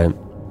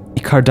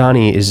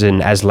 Ikardani is an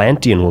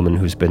Aslantean woman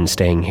who's been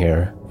staying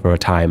here for a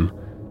time,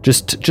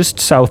 just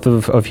south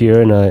of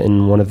here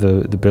in one of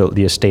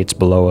the estates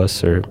below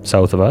us or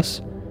south of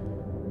us.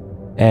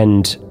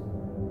 And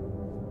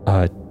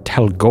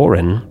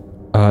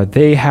Talgoran,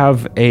 they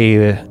have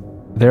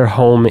their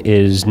home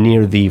is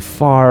near the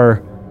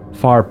far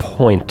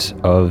point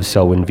of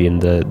Selwynvian,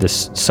 the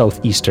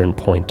southeastern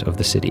point of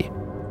the city.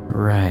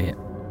 Right.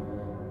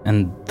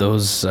 And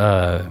those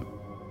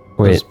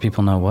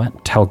people know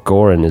what?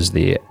 Talgoran is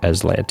the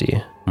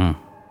Aslanti. Hmm.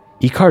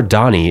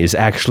 Ikardani is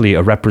actually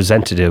a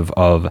representative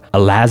of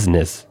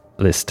Alasnis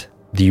List,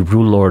 the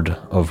rune lord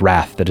of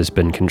wrath that has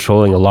been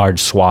controlling a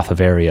large swath of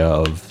area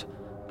of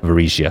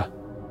Varesia,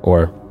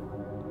 or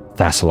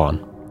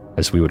Thassalon,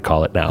 as we would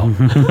call it now.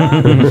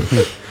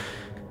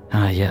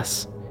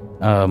 Yes.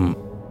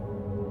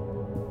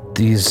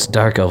 These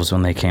dark elves,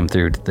 when they came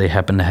through, did they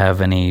happen to have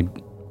any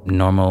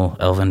normal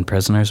elven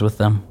prisoners with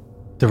them?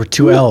 There were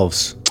 2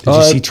 elves. Did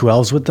you see 2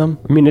 elves with them?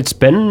 I mean, it's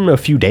been a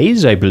few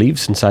days, I believe,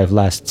 since I've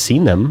last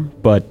seen them,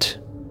 but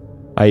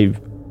they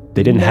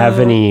didn't have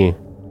any.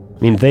 I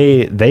mean,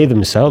 they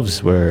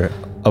themselves were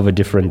of a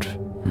different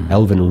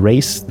elven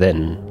race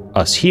than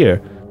us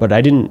here, but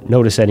I didn't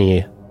notice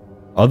any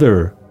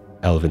other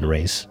elven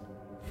race.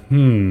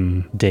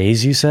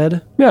 Days, you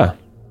said? Yeah,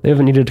 they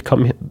haven't needed to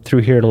come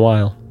through here in a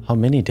while. How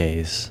many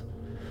days?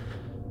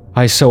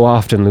 I so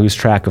often lose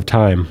track of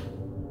time.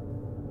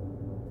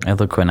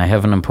 Eloquin, I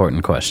have an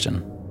important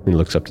question. He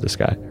looks up to the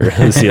sky, or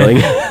the ceiling.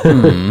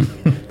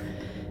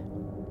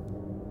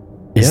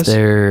 Yes?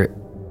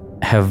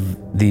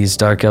 Have these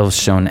dark elves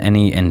shown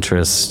any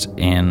interest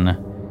in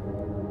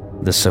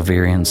the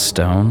Severian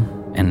stone?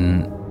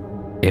 And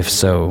if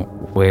so,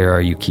 where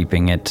are you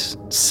keeping it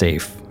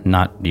safe?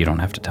 You don't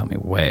have to tell me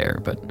where,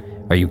 but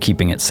are you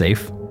keeping it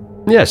safe?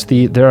 Yes,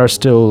 there are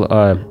still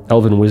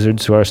elven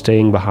wizards who are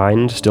staying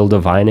behind, still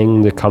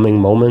divining the coming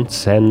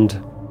moments and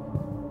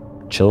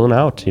chilling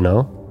out,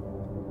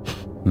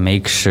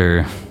 Make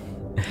sure.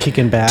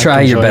 Kicking back.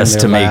 Try your enjoying best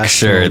their to make last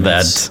sure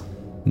moments.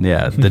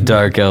 that, the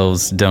dark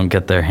elves don't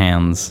get their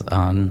hands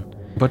on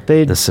But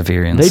the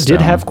Severian they stone.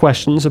 did have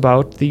questions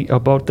about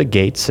the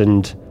gates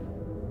and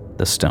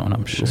The stone,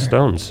 I'm sure. the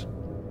stones.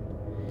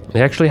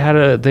 They actually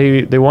had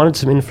they wanted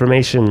some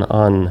information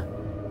on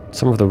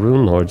some of the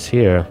rune lords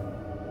here.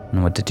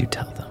 And what did you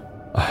tell them?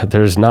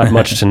 There's not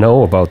much to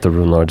know about the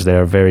rune lords. They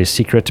are very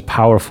secret,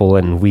 powerful,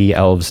 and we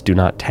elves do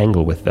not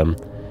tangle with them.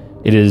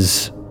 It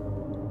is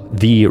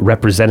the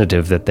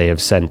representative that they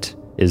have sent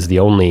is the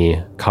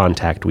only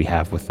contact we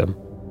have with them.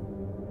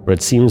 But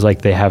it seems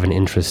like they have an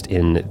interest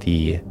in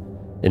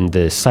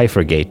the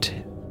cipher gate,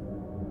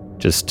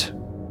 just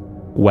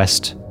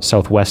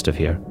southwest of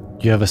here.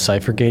 You have a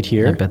cipher gate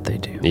here? I bet they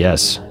do.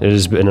 Yes, it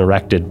has been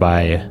erected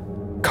by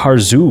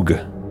Karzug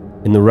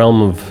in the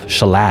realm of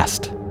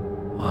Shalast.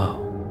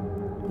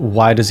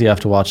 Why does he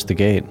have to watch the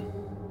gate?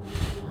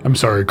 I'm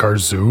sorry,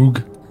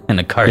 Karzug. And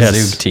a Karzug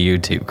Yes. to you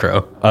too,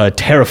 Crow. A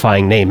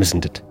terrifying name,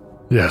 isn't it?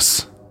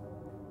 Yes.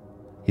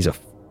 He's a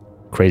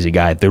crazy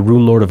guy, the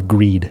rune lord of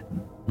greed.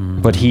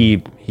 But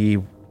we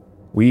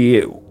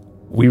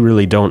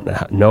really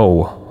don't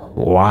know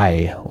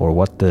why or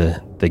what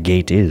the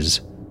gate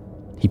is.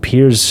 He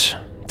peers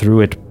through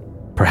it,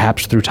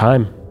 perhaps through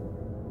time.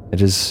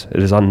 It is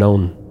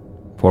unknown,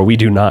 for we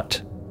do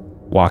not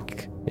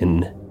walk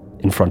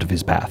in front of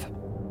his path.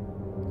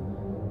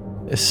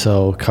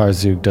 So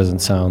Karzug doesn't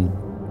sound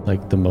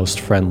like the most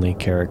friendly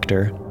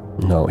character.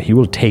 No, he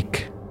will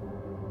take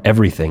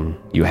everything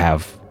you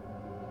have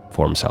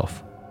for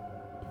himself.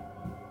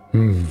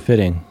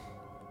 Fitting.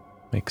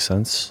 Makes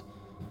sense.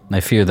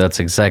 I fear that's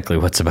exactly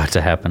what's about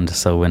to happen to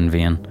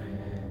Selwynvian.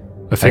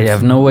 I I think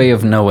have no way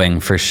of knowing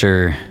for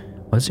sure.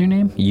 What's your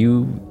name?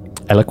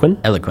 Eloquent?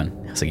 Eloquin.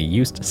 I was like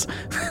Eustace.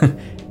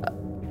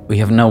 We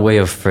have no way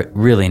of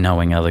really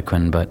knowing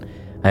Eloquin, but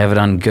I have it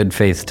on good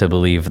faith to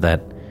believe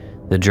that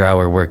the Drow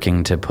are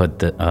working to put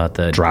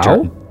the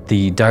Drow?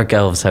 The Dark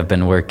Elves have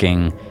been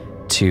working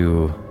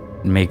to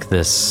make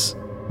this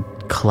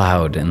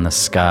cloud in the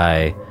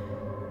sky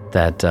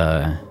that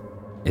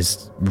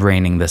is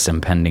raining this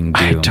impending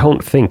doom. I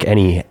don't think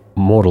any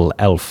mortal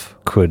elf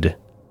could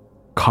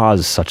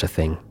cause such a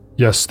thing.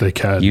 yes, they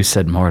can. You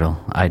said mortal.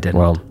 I didn't.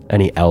 Well,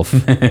 any elf.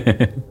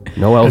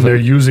 No elf. and they're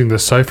using the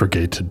cipher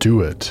gate to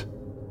do it.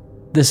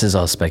 This is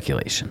all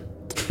speculation.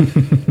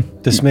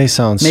 This may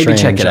sound Maybe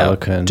strange, check it out.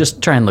 Eloquent,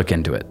 Just try and look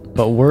into it.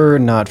 but we're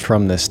not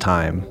from this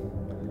time.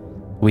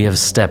 We have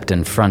stepped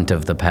in front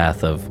of the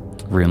path of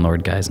Rune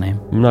Lord guy's name.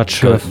 I'm not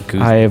sure if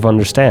Goose. I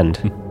understand.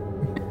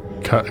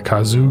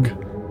 Kazug?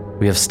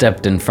 We have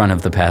stepped in front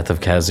of the path of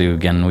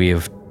Kazug, and we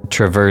have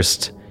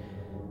traversed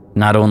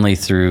not only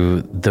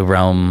through the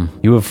realm.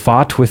 You have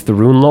fought with the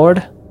Rune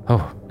Lord?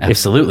 Oh,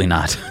 absolutely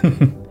not.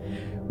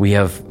 We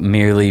have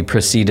merely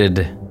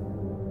preceded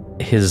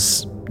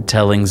his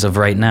tellings of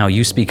right now.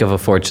 You speak of a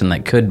fortune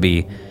that could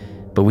be,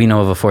 but we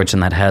know of a fortune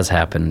that has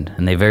happened,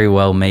 and they very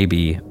well may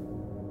be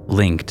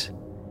linked.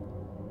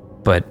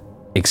 But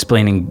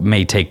explaining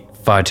may take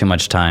far too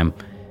much time.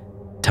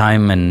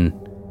 Time and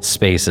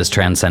space is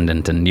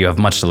transcendent, and you have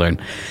much to learn.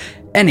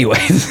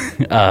 Anyways,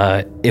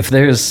 if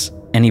there's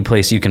any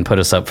place you can put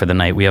us up for the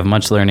night, we have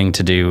much learning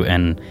to do,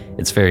 and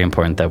it's very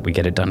important that we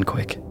get it done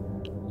quick.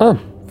 Oh,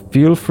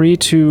 feel free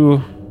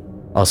to...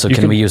 Also, You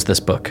can can- we use this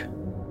book?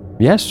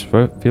 Yes,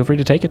 feel free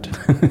to take it.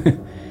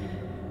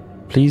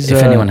 Please,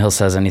 If anyone else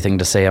has anything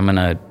to say, I'm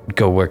gonna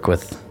go work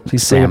with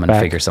Please say Sam it and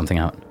back. figure something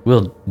out.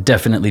 We'll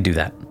definitely do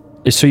that.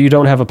 So you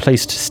don't have a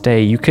place to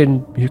stay. You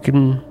can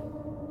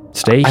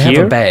stay I here?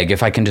 have a bag.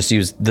 If I can just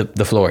use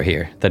the floor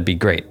here, that'd be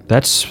great.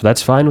 That's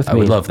fine with I me.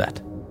 would love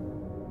that.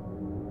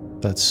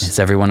 That's Is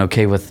everyone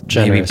okay with maybe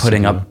Generous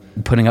putting of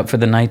up for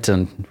the night,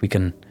 and we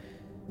can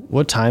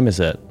What time is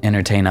it?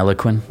 Entertain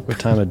Eloquin. What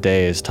time of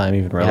day? Is time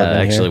even relevant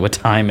Actually, here? what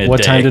time of What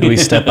day? time did we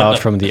step out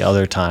from the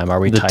other time? Are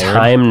we The tired?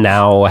 time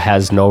now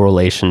has no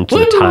relation to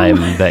the time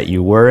that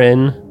you were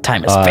in.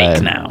 Time is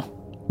fake now.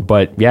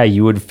 But yeah,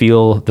 you would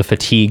feel the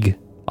fatigue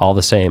all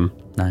the same.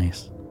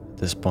 Nice. At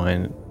this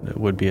point, it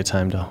would be a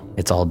time to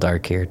It's all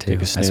dark here, too, take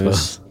a I snooze.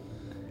 suppose.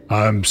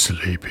 I'm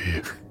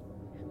sleepy.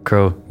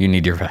 Crow, you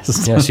need your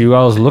rest. Yeah, so you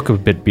all look a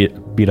bit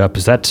beat up.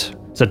 Is that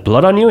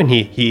blood on you? And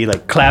he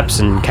like claps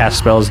and casts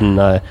spells, and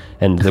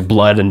the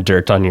blood and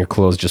dirt on your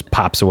clothes just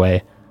pops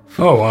away.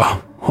 Oh,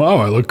 wow. Wow,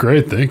 I look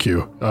great. Thank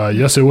you.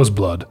 Yes, it was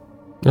blood.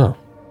 Oh,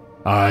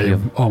 I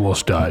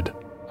almost died.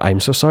 I'm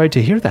so sorry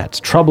to hear that.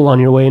 Trouble on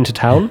your way into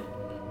town?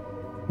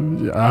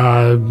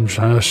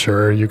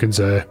 Sure, you can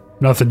say.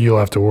 Nothing you'll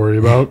have to worry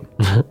about.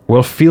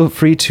 Well, feel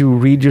free to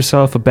read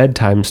yourself a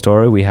bedtime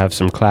story. We have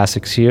some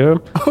classics here.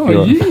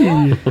 Oh,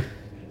 yeah.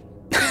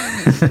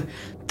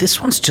 This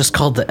one's just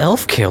called The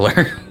Elf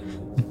Killer.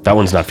 That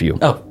one's not for you.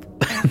 Oh.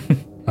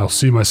 I'll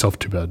see myself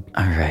to bed.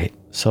 All right.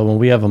 So when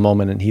we have a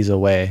moment and he's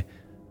away,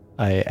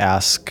 I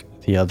ask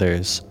the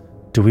others,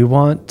 do we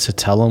want to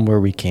tell him where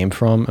we came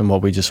from and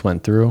what we just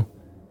went through?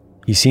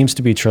 He seems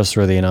to be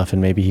trustworthy enough,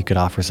 and maybe he could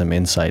offer some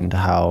insight into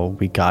how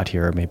we got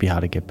here, or maybe how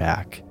to get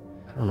back.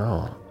 I don't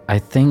know. I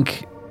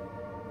think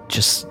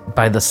just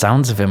by the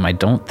sounds of him, I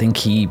don't think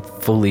he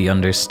fully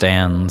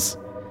understands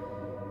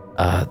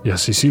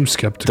Yes, he seems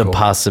skeptical. the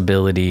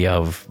possibility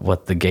of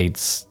what the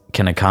gates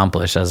can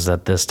accomplish, as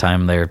at this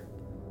time they're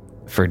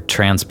for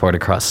transport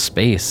across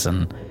space.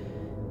 And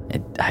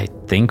I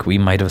think we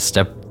might have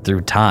stepped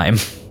through time.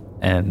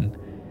 And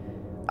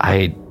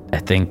I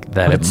think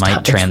that it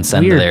might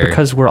transcend weird their...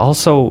 because we're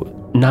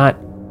also not...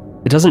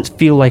 It doesn't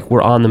feel like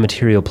we're on the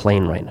material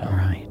plane right now,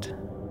 Right.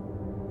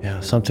 Yeah,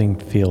 something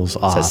feels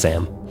off. says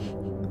Sam.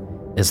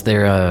 Is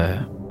there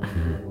a...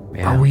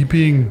 Yeah. Are we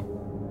being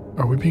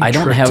I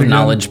don't tricked have again?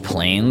 knowledge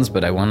planes,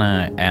 but I want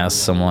to ask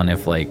someone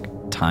if like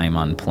time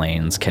on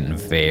planes can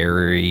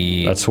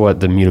vary. That's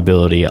what the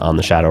mutability on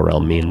the Shadow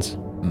Realm means.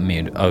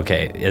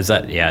 Okay, is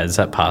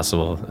that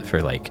possible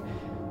for like?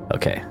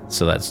 Okay,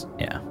 so that's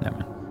never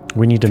mind.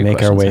 We need to Few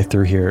make our questions way there.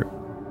 through here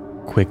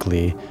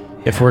quickly.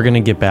 If we're going to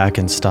get back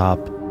and stop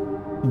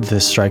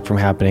this strike from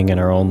happening in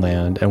our own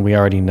land, and we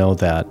already know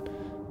that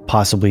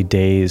possibly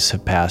days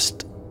have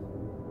passed,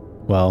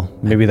 well,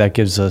 maybe that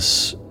gives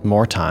us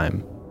more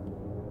time.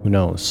 Who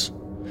knows?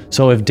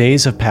 So if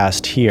days have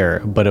passed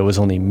here, but it was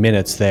only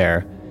minutes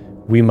there,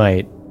 we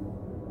might,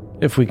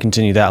 if we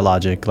continue that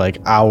logic, like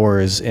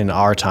hours in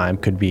our time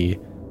could be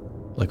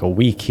like a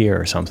week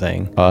here or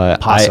something.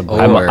 Possibly.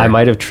 I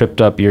might have tripped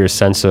up your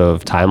sense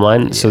of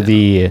timeline. So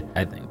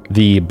I think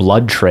the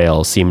blood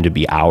trail seemed to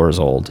be hours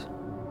old,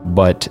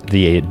 but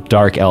the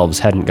dark elves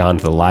hadn't gone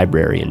to the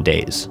library in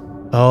days.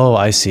 Oh,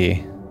 I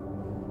see.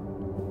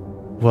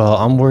 Well,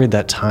 I'm worried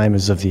that time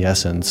is of the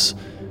essence.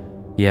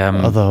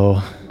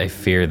 Although I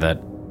fear that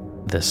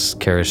this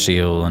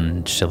Karashiel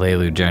and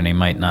Shalelu journey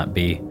might not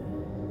be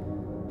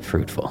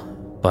fruitful.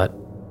 But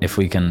if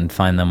we can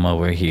find them while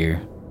we're here,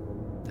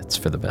 that's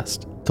for the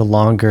best. the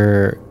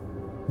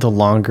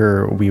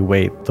longer we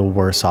wait, the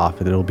worse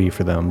off it'll be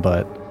for them.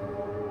 But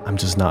I'm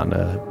just not in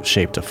a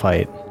shape to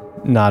fight.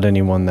 Not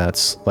anyone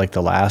that's like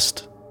the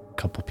last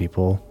couple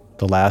people,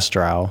 the last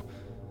drow.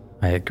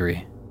 I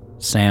agree.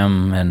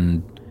 Sam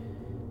and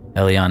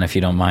Elion, if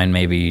you don't mind,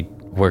 maybe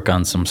work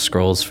on some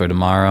scrolls for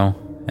tomorrow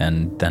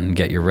and then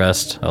get your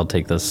rest. I'll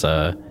take this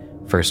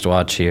first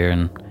watch here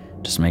and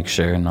just make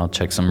sure, and I'll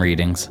check some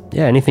readings.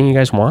 Yeah, anything you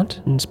guys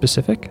want in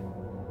specific?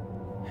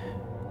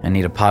 I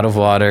need a pot of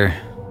water.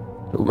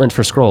 Went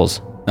for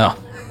scrolls. Oh.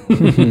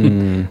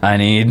 I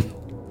need...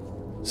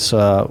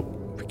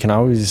 So we can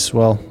always,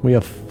 we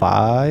have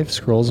 5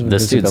 scrolls of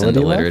This dude's invisibility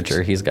into left?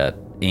 literature. He's got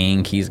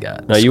ink. He's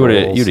got No, you would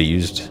scrolls. have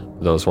used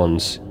those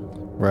ones.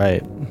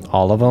 Right.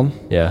 All of them?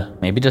 Yeah.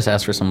 Maybe just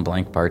ask for some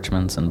blank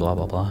parchments and blah,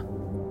 blah, blah.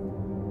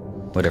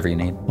 Whatever you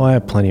need. Well, I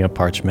have plenty of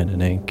parchment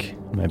and ink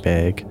in my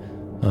bag.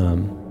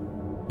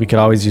 We could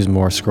always use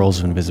more scrolls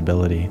of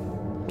invisibility.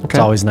 Okay. It's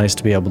always nice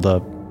to be able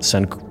to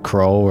send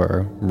Crow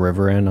or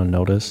River in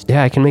unnoticed.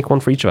 Yeah, I can make one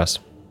for each of us.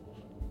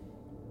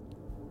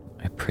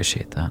 I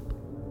appreciate that.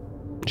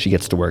 She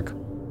gets to work.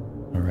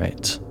 All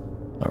right.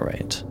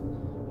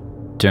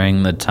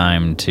 During the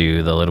time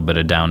to the little bit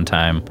of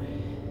downtime,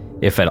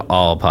 if at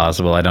all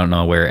possible, I don't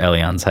know where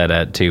Elion's head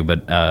at too,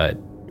 but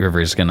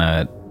River's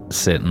gonna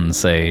sit and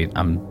say,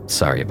 I'm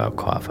sorry about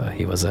Quafa.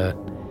 He was a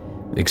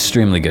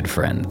extremely good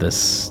friend.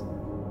 This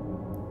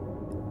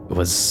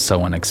was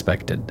so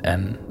unexpected,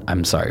 and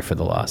I'm sorry for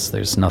the loss.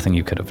 There's nothing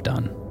you could have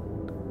done.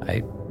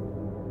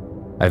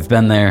 I've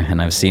been there,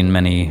 and I've seen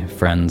many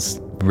friends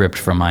ripped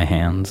from my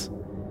hands,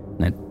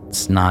 and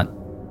it's not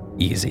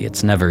easy.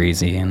 It's never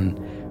easy, and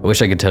I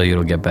wish I could tell you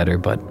it'll get better,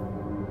 but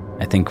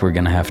I think we're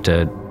gonna have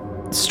to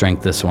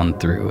strength this one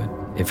through.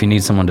 If you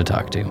need someone to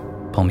talk to,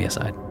 pull me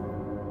aside.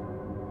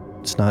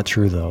 It's not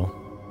true, though.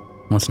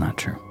 What's not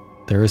true?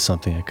 There is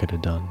something I could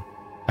have done.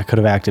 I could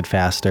have acted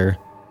faster.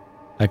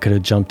 I could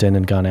have jumped in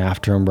and gone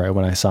after him right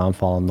when I saw him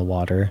fall in the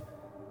water.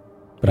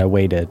 But I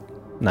waited.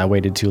 and I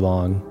waited too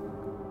long.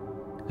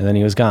 And then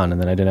he was gone,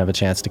 and then I didn't have a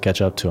chance to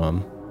catch up to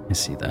him. I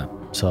see that.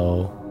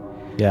 So,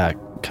 yeah, it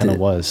kind of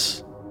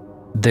was.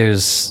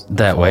 There's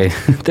that way.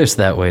 There's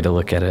that way to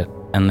look at it.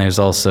 And there's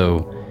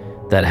also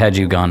that had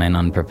you gone in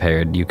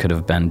unprepared, you could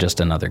have been just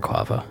another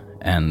Quava.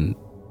 And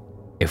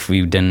if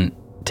we didn't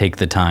take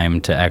the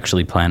time to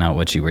actually plan out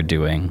what you were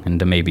doing and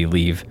to maybe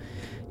leave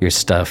your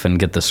stuff and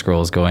get the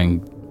scrolls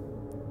going,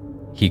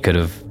 he could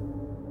have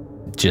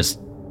just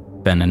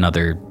been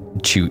another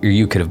chew, or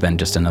you could have been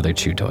just another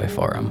chew toy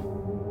for him.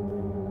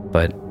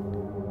 But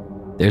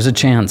there's a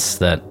chance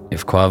that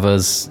if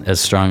Quava's as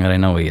strong as I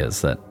know he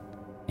is, that,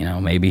 you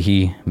know, maybe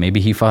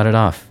he fought it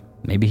off.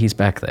 Maybe he's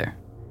back there.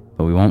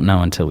 But we won't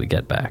know until we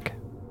get back.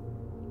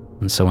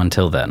 And so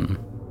until then,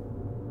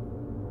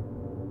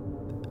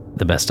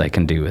 the best I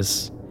can do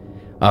is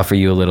offer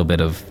you a little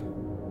bit of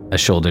a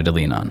shoulder to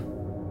lean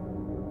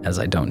on, as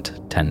I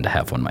don't tend to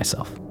have one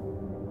myself.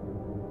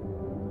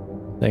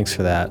 Thanks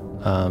for that.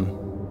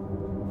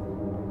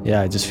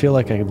 Yeah, I just feel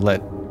like I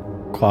let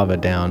Quava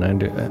down.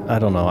 I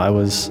don't know. I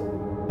was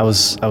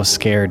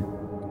scared,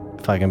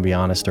 if I can be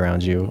honest,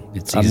 around you.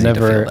 It's easy to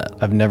feel that.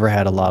 I've never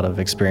had a lot of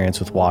experience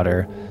with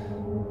water.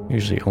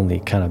 Usually only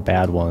kind of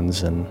bad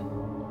ones, and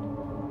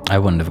I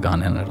wouldn't have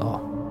gone in at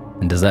all.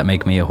 And does that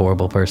make me a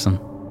horrible person?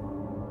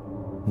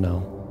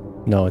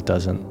 no, it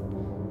doesn't.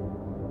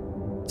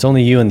 It's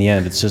only you in the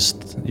end. It's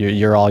just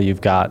you're all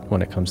you've got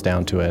when it comes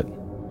down to it.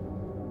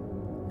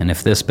 And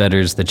if this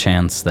betters the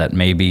chance that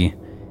maybe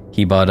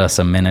he bought us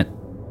a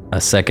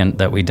second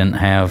that we didn't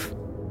have,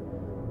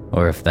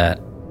 or if that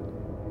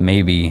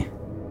maybe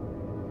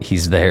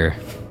he's there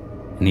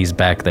and he's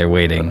back there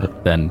waiting,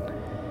 then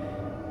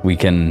we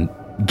can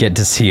get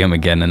to see him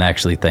again and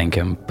actually thank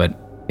him. But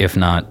if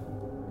not,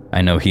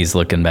 I know he's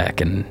looking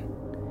back and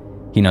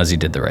he knows you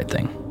did the right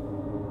thing.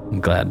 I'm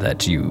glad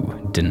that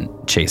you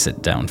didn't chase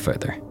it down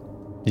further.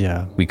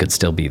 Yeah. We could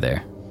still be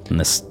there, and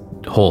this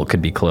hole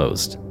could be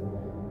closed,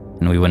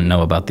 and we wouldn't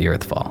know about the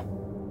Earthfall.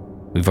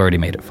 We've already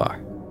made it far.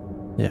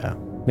 Yeah.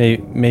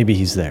 Maybe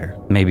he's there.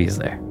 Maybe he's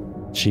there.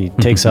 She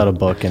takes out a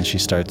book and she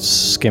starts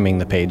skimming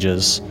the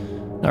pages.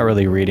 Not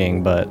really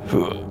reading, but...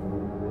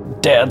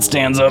 Dad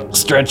stands up,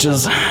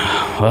 stretches.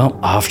 Well,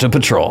 off to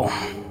patrol.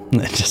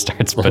 It just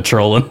starts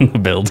patrolling the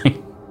building.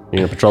 You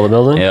gonna patrol the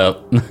building?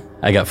 Yep.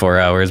 I got 4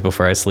 hours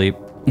before I sleep.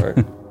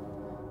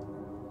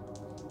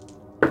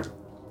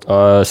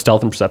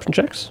 Stealth and perception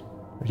checks.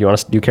 Do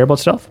you care about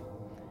stealth?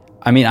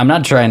 I mean, I'm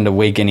not trying to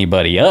wake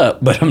anybody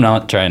up, but I'm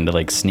not trying to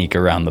like sneak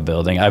around the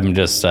building. I'm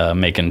just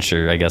making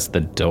sure, I guess, the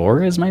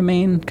door is my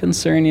main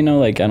concern, you know?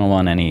 Like, I don't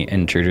want any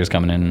intruders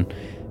coming in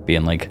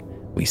being like,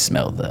 we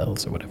smell the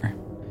elves or whatever.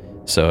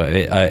 So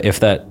if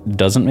that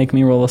doesn't make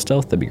me roll a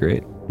stealth, that'd be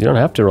great. You don't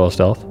have to roll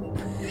stealth.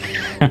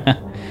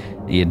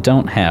 You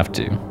don't have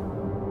to.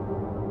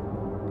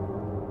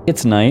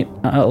 It's night.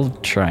 I'll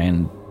try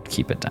and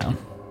keep it down.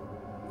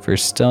 For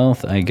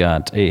stealth, I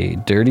got a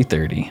dirty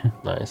 30.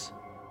 Nice.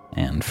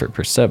 And for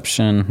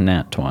perception,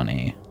 nat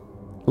 20.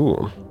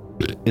 Ooh.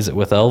 Is it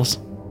with elves?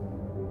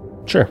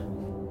 Sure.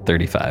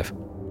 35.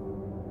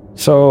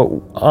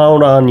 So,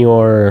 out on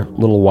your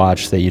little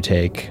watch that you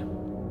take,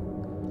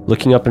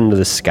 looking up into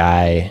the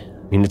sky,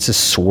 I mean, it's a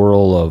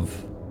swirl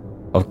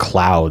of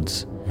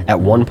clouds. At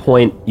one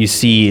point, you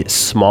see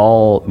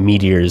small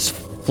meteors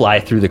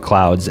fly through the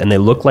clouds, and they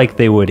look like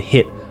they would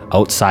hit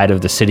outside of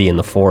the city in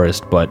the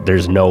forest, but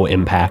there's no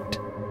impact.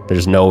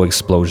 There's no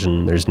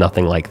explosion. There's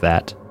nothing like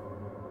that.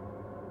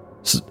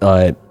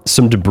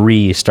 Some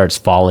debris starts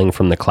falling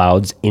from the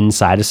clouds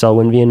inside of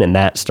Selwynvian, and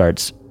that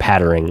starts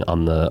pattering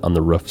on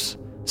the roofs,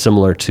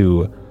 similar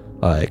to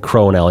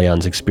Crow and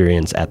Elion's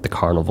experience at the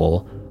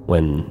carnival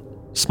when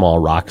small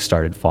rocks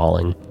started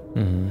falling.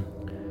 Mm-hmm.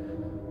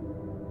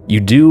 You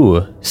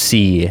do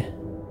see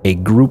a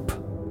group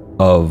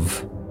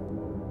of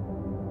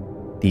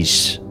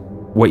these,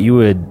 what you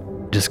would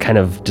just kind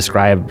of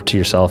describe to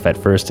yourself at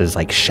first as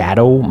like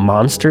shadow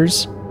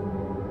monsters.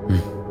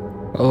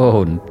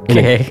 Oh,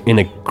 okay. In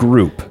a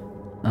group.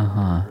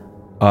 Uh-huh.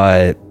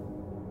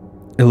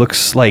 It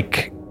looks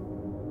like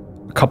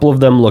a couple of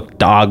them look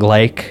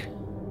dog-like.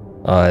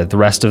 The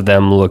rest of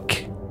them look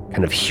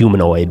kind of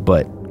humanoid,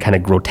 but kind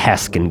of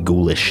grotesque and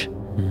ghoulish.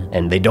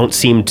 And they don't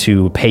seem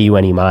to pay you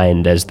any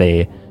mind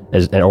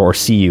or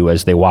see you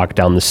as they walk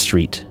down the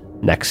street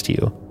next to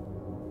you.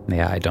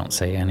 Yeah, I don't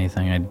say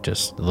anything. I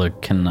just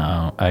look and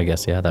I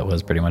guess, yeah, that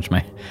was pretty much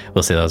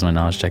we'll say that was my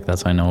knowledge check.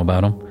 That's how I know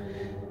about them.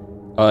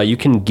 You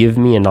can give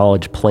me a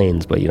knowledge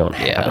planes, but you don't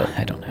have it.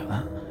 I don't have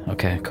that.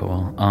 Okay,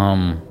 cool.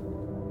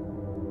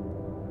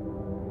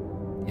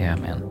 Yeah,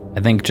 man. I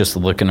think just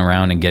looking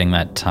around and getting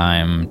that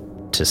time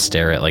to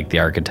stare at like the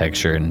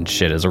architecture and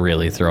shit is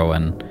really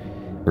throwing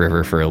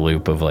River for a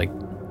loop of like,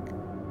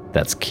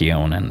 that's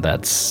Keon and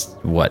that's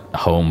what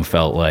home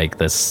felt like,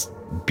 this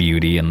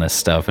beauty and this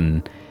stuff,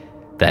 and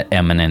that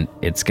eminent,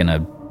 it's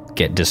gonna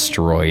get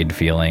destroyed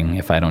feeling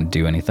if I don't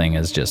do anything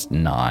is just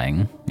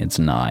gnawing. It's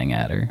gnawing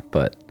at her,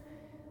 but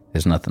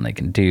there's nothing they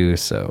can do,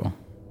 so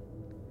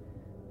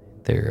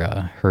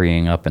they're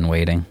hurrying up and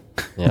waiting.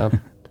 Yeah.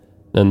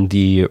 And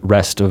the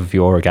rest of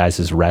your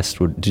guys' rest,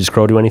 does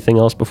Crow do anything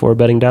else before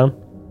bedding down?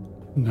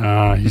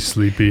 Nah, he's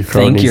sleepy.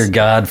 Thank your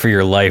God for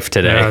your life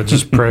today. Yeah,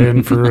 just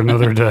praying for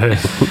another day.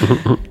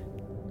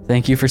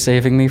 Thank you for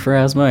saving me,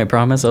 Pharasma. I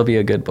promise I'll be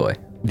a good boy.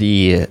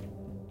 The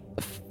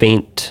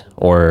faint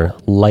or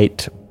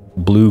light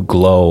blue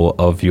glow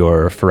of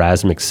your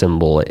pharasmic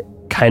symbol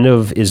kind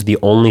of is the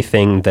only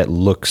thing that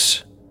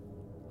looks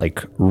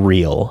like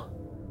real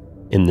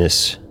in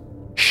this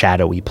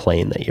shadowy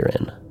plane that you're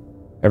in.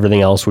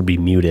 Everything else would be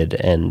muted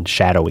and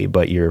shadowy,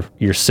 but your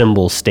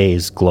symbol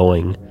stays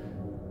glowing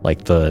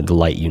like the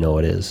light you know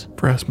it is.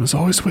 Pharasma's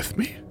always with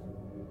me.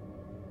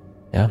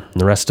 Yeah,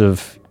 and the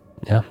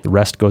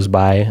rest goes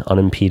by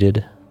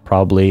unimpeded,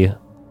 probably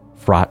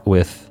fraught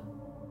with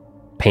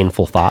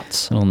painful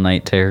thoughts. Little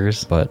night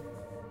terrors. But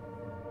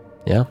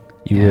yeah,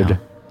 you would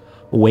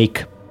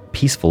wake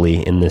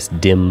peacefully in this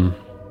dim,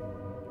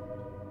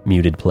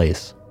 muted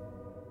place.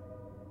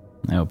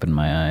 I opened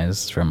my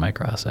eyes from my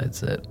cross-eyed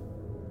sit.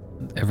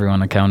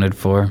 Everyone accounted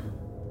for?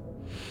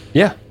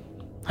 Yeah.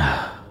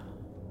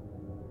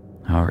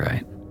 All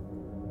right.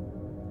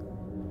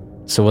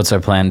 So what's our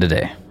plan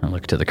today? I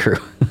look to the crew.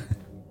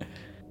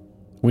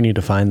 We need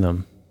to find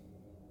them.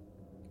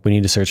 We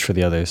need to search for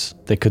the others.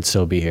 They could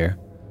still be here.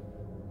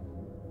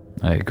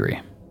 I agree.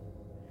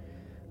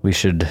 We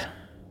should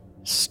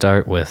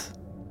start with,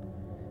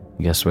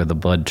 I guess, where the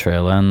blood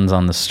trail ends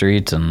on the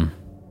street and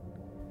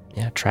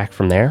Yeah, track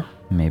from there.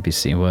 maybe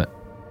see what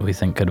we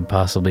think could have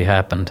possibly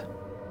happened.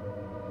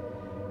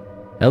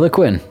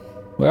 Eloquin,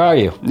 where are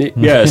you?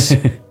 Yes.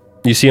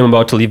 You see him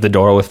about to leave the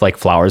door with like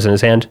flowers in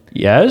his hand.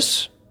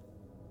 Yes?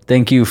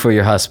 Thank you for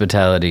your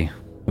hospitality.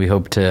 We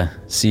hope to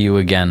see you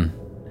again.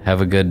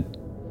 Have a good,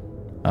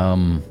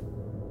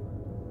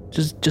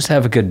 just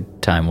have a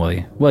good time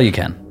while you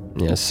can.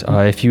 Yes.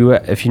 If you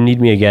need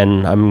me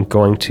again, I'm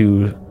going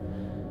to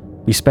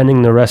be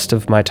spending the rest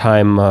of my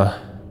time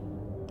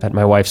at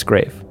my wife's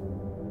grave.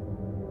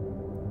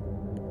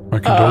 My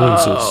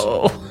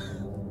condolences.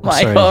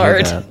 My Sorry to hear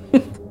heart.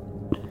 that.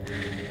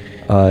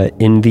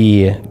 In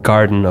the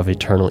Garden of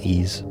Eternal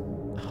Ease.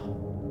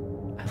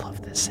 I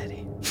love this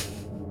city.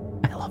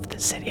 I love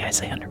this city. I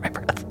say under my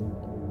breath.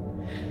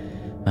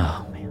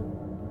 Oh man.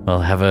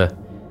 Well, have a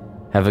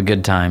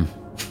good time.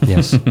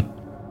 Yes.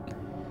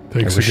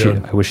 Thanks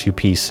I wish you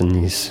peace in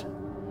these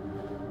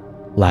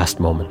last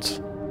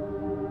moments.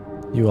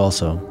 You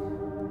also.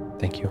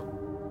 Thank you.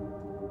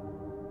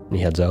 And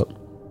he heads out.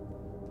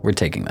 We're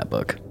taking that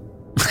book.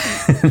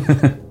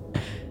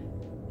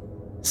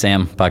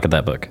 Sam, pocket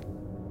that book.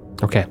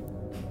 Okay.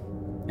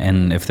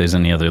 And if there's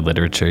any other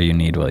literature you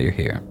need while you're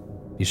here,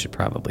 you should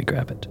probably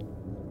grab it.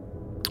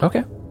 Okay.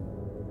 I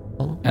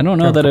don't know Grab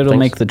a that couple it'll things.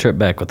 make the trip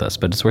back with us,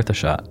 but it's worth a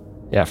shot.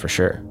 Yeah, for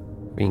sure.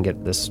 We can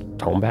get this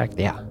tome back.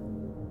 Yeah.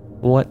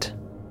 What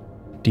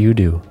do you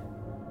do?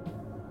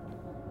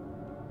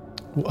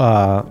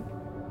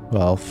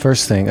 Well,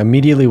 first thing,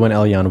 immediately when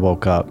Eliana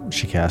woke up,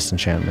 she cast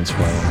enchantments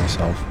for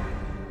herself.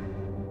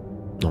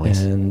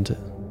 Nice. And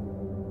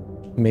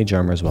mage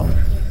armor as well.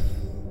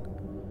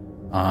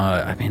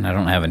 I mean, I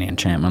don't have any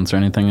enchantments or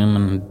anything. I'm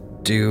gonna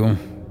do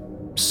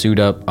suit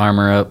up,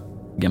 armor up,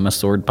 get my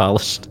sword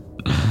polished.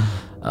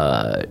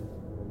 I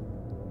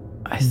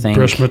think.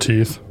 Brush my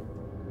teeth.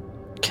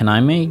 Can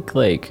I make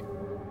like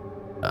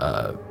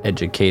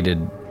educate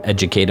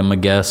him a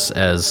guess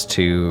as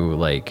to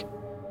like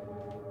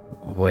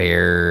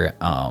where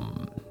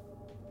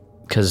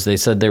because they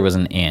said there was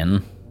an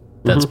inn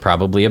that's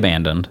probably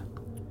abandoned.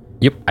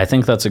 Yep. I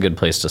think that's a good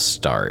place to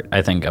start.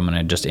 I think I'm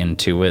gonna just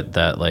intuit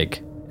that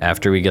like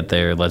after we get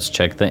there, let's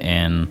check the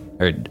inn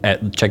or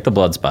check the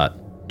blood spot,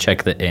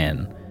 check the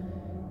inn,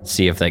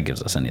 see if that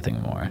gives us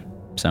anything more.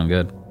 Sound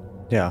good?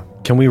 Yeah.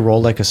 Can we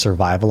roll like a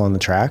survival on the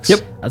tracks?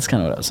 Yep. That's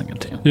kind of what I was thinking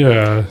too.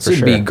 Yeah. This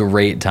would be a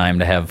great time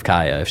to have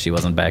Kaya if she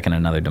wasn't back in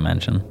another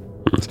dimension.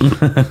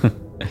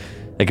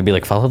 It could be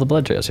like, follow the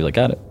blood trail. So you're like,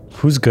 got it.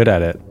 Who's good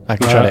at it? I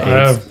can try I to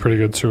have pretty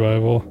good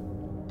survival.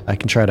 I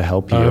can try to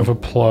help you. I have a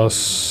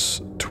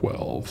plus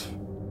 12.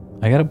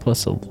 I got a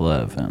plus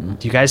 11.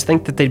 Do you guys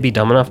think that they'd be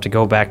dumb enough to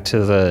go back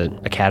to the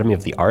Academy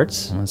of the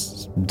Arts? I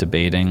was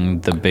debating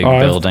the big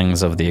I've-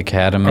 buildings of the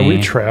academy. Are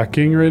we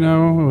tracking right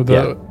now?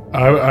 Yeah.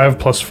 I have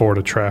plus 4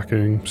 to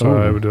tracking, so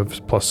I would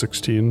have plus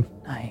 16.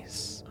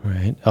 Nice. All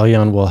right.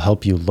 Elion will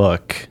help you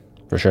look.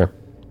 For sure.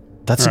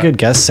 That's a good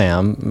guess,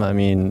 Sam. I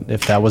mean,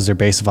 if that was their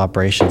base of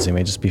operations, they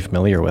may just be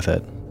familiar with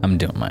it. I'm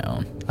doing my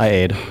own. I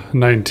aid.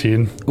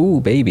 19.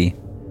 Ooh, baby.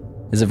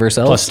 Is it verse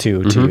elf? Plus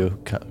 2 to you,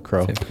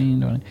 Crow.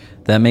 15, 20.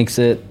 That makes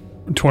it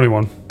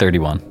 21.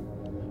 31.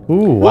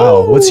 Ooh,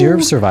 wow. What's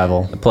your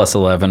survival? Plus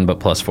 11, but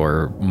plus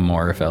 4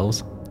 more if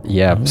elves.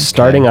 Yeah.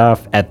 Starting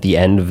off at the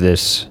end of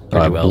this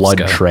Where do elves blood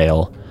go?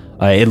 trail,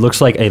 it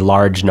looks like a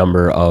large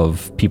number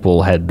of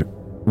people had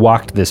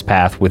walked this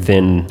path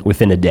within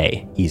a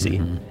day, easy.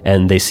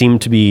 And they seem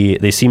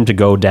to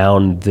go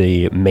down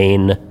the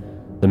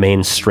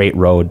main straight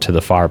road to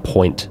the far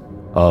point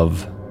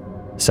of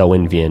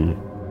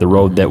Selwynvian, the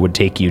road that would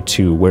take you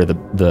to where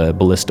the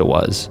ballista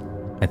was.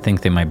 I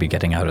think they might be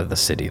getting out of the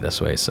city this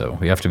way, so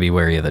we have to be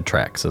wary of the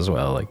tracks as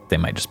well. Like, they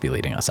might just be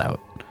leading us out.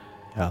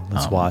 Yeah,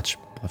 let's watch.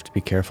 We'll have to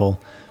be careful.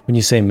 When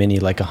you say many,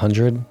 like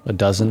 100, a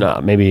dozen? No,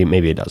 maybe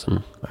a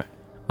dozen.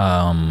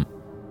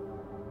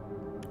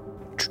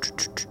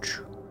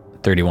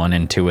 31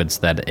 intuits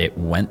that it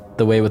went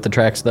the way with the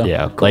tracks, though?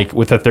 Yeah, like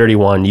with a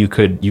 31, you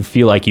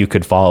feel like you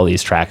could follow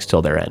these tracks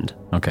till their end.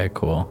 Okay,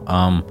 cool.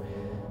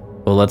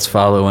 Well, let's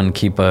follow and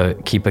keep a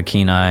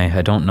keen eye.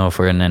 I don't know if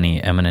we're in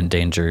any imminent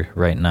danger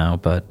right now,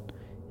 but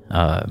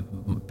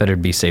better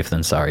be safe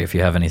than sorry. If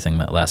you have anything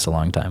that lasts a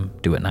long time,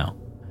 do it now.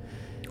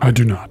 I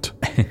do not.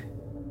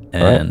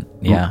 And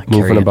yeah,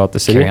 moving about the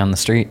city. Carry on the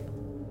street.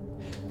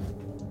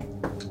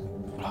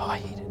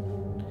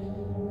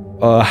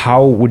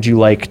 How would you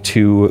like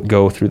to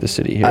go through the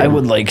city here? I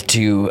would like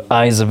to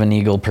Eyes of an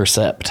Eagle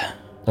Percept.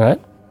 All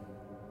right.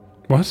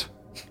 What?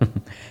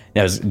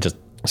 Yeah, it's just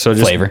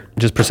flavor.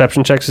 Just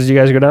perception checks as you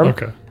guys go down?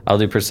 Okay. I'll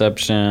do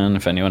perception.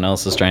 If anyone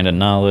else is trying to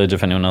knowledge,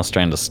 if anyone else is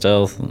trying to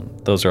stealth,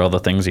 those are all the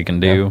things you can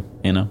do,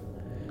 you know?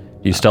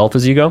 You stealth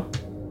as you go?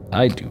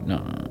 I do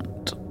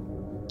not.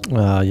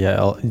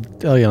 Yeah,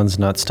 Elion's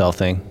not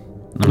stealthing.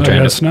 I'm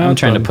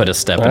trying to put a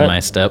step in my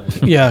step.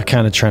 Yeah,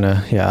 kind of trying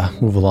to,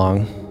 move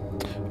along.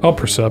 I'll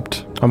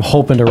percept. I'm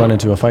hoping to run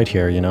into a fight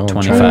here, you know?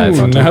 25.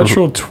 Ooh,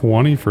 natural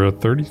 20 for a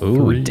 33.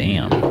 Ooh,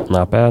 damn.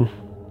 Not bad.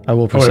 I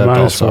will Oh, wait, percept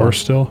minus also. 4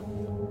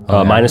 still?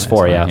 Minus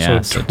 4, yeah.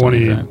 Yeah, So so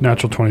 20,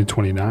 natural 20,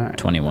 29.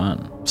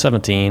 21.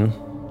 17.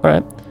 All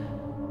right.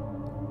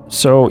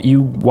 So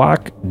you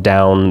walk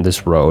down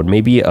this road,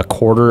 maybe a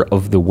quarter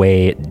of the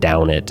way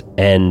down it,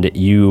 and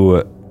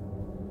you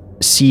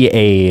see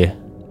a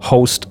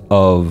host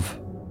of...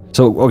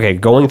 So, okay,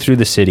 going through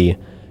the city,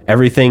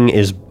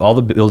 all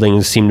the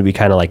buildings seem to be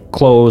kind of like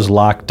closed,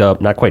 locked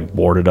up, not quite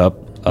boarded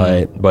up,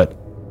 but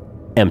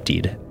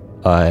emptied.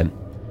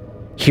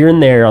 Here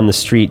and there on the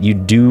street, you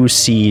do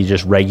see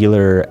just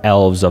regular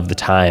elves of the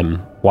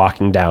time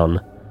walking down.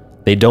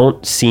 They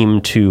don't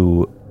seem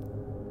to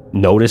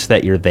notice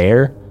that you're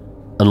there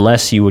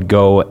unless you would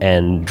go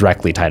and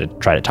directly try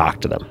to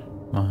talk to them.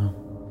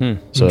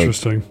 So,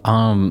 Interesting.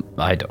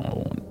 I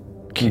don't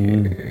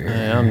care.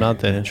 Yeah, I'm not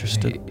that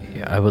interested.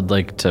 Yeah, I would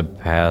like to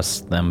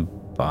pass them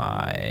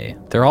by.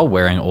 They're all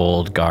wearing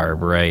old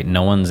garb, right?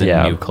 No one's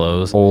in new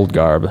clothes. Old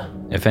garb.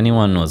 If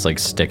anyone was like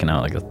sticking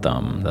out like a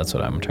thumb, that's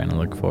what I'm trying to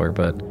look for.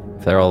 But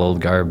if they're all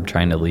old garb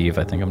trying to leave,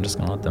 I think I'm just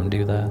gonna let them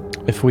do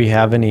that. If we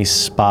have any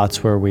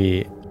spots where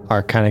we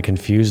are kind of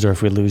confused or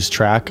if we lose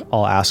track,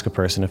 I'll ask a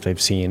person if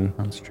they've seen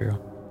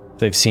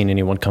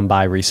anyone come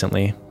by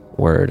recently.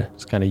 Word.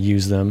 Just kind of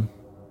use them.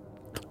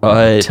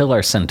 Till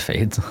our scent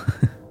fades.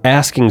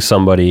 Asking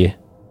somebody,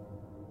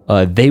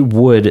 they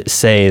would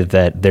say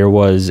that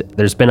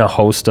there's been a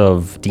host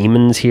of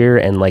demons here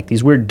and like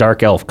these weird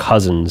dark elf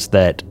cousins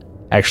that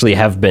actually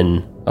have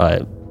been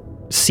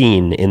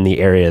seen in the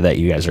area that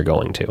you guys are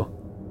going to.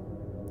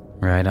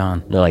 Right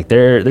on. They're like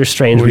they're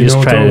strange. We We just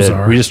know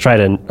try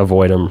to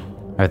avoid them.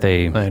 Are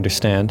they? I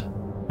understand.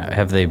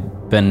 Have they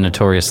been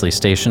notoriously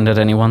stationed at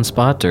any one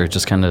spot, or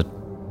just kind of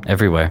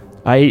everywhere?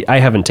 I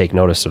haven't taken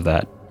notice of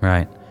that.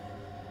 Right.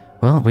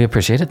 Well, we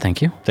appreciate it.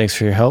 Thank you. Thanks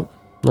for your help.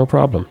 No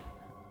problem.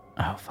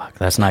 Oh fuck,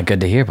 that's not good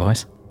to hear,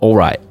 boys. All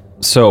right.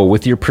 So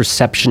with your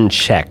perception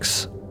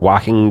checks,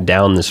 walking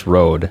down this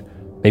road,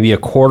 maybe a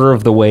quarter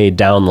of the way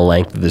down the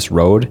length of this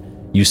road,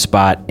 you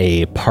spot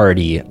a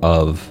party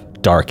of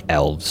dark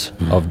elves,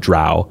 of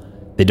drow.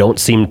 They don't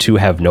seem to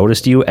have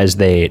noticed you as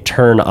they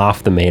turn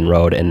off the main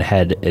road and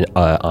head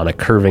on a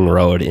curving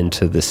road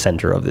into the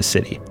center of the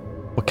city.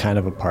 What kind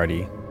of a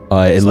party?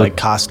 It Like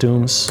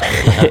costumes?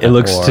 it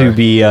looks to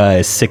be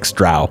 6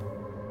 drow.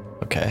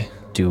 Okay.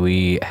 Do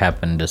we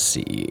happen to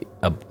see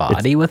a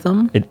body with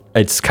them?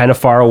 It's kind of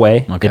far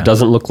away. Okay. It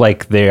doesn't look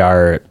like they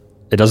are.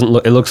 It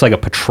looks like a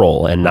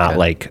patrol and not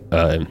like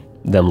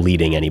them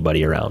leading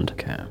anybody around.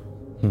 Okay.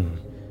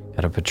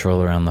 Got to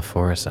patrol around the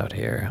forest out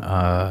here.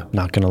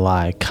 Not gonna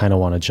lie, I kind of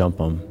want to jump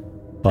them,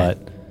 but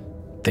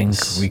Think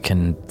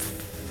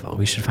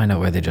we should find out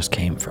where they just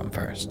came from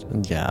first.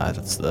 yeah,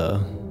 that's See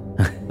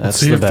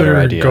the if better they're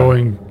idea.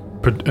 going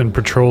and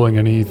patrolling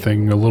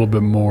anything a little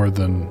bit more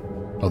than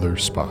other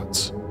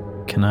spots.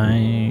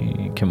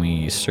 Can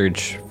we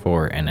search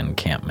for an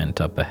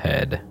encampment up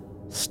ahead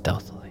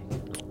stealthily?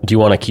 Do you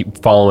want to keep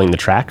following the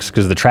tracks?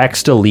 Because the tracks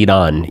still lead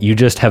on. You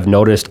just have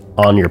noticed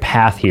on your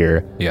path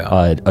here,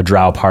 a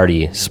drow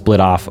party split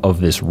off of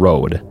this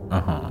road.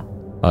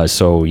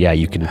 So yeah,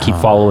 you can keep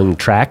following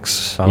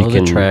tracks. Follow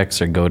the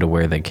tracks or go to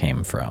where they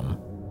came from.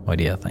 What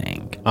do you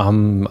think?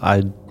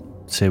 I'd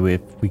say we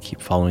keep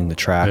following the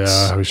tracks.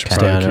 Yeah, we should stay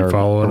probably on keep our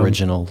following 'em.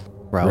 original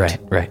route.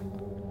 Right.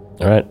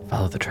 All right.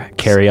 Follow the tracks.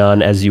 Carry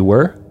on as you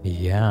were.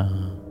 Yeah.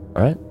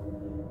 All right.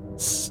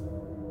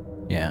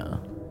 Yeah.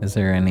 Is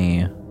there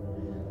any...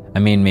 I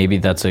mean, maybe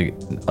that's a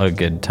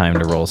good time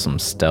to roll some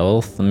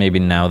stealth. Maybe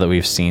now that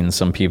we've seen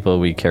some people,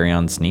 we carry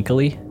on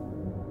sneakily.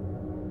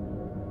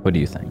 What do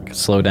you think?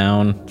 Slow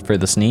down for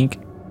the sneak?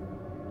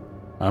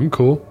 I'm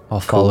cool. I'll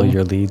follow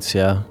your leads,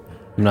 yeah.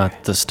 I'm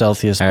not the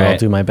stealthiest, but I'll right.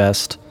 do my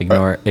best.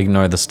 Ignore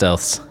the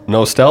stealths.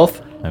 No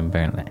stealth.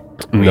 apparently.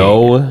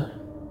 No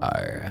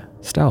Are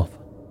stealth.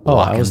 Oh, I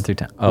walking was through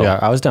town. Oh, Yeah,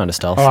 I was down to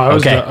stealth.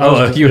 okay.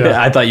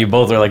 Yeah. I thought you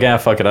both were like,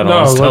 fuck it, I don't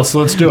No, want stealth.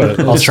 let's do it.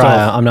 I'll try.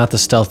 I'm not the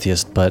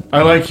stealthiest, but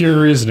I like your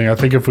reasoning. I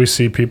think if we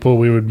see people,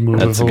 we would move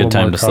That's a with a good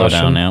little time more to slow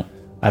caution. down now.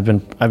 I've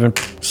been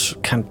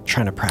kind of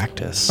trying to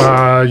practice.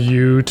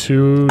 You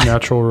two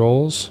natural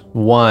rolls.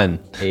 1.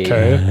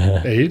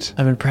 Okay. 8.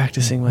 I've been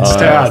practicing my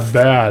stealth.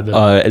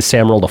 Bad.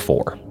 Sam rolled a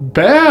 4.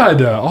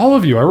 Bad. All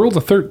of you. I rolled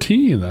a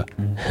 13.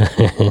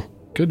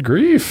 Good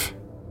grief.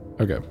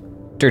 Okay.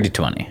 Dirty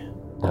 20.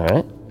 All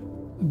right.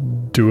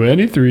 Do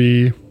any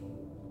 3.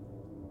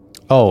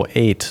 Oh,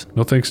 8.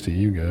 No thanks to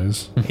you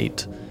guys.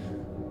 8.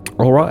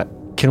 All right.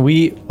 Can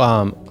we?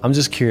 I'm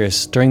just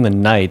curious. During the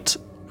night,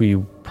 we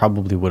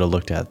probably would have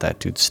looked at that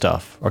dude's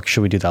stuff, or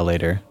should we do that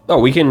later? Oh,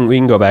 we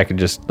can go back and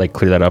just like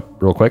clear that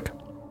up real quick.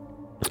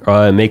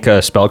 Make a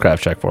spellcraft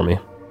check for me.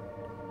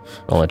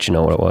 I'll let you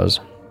know what it was.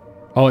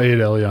 I'll aid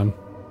Elion.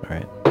 All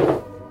right.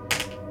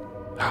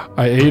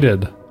 I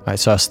aided. All right.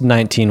 So I was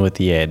 19 with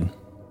the aid.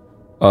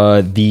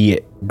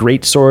 The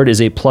greatsword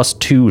is a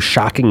 +2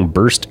 shocking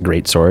burst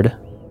greatsword.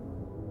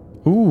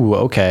 Ooh.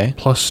 Okay.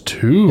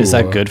 +2. Is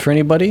that good for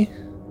anybody?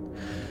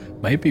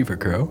 Might be for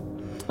Crow.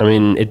 I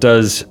mean, it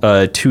does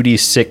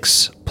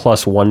 2d6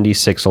 plus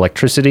 1d6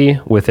 electricity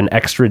with an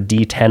extra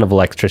d10 of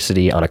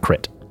electricity on a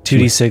crit.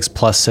 2d6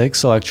 plus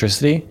 6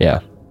 electricity Yeah.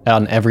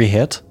 on every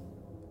hit.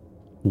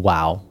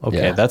 Wow. Okay,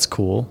 Yeah. that's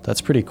cool.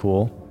 That's pretty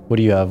cool. What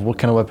do you have? What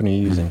kind of weapon are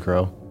you using,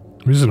 Crow?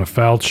 I'm using a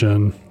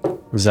falchion.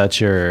 Was that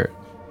your?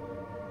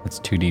 It's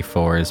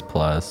 2d4s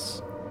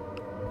plus.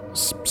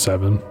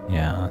 7.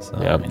 Yeah. So,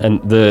 Yeah. I mean,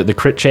 And the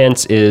crit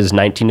chance is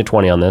 19 to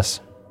 20 on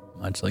this.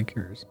 much like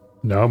yours.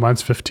 No,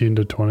 mine's 15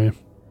 to 20.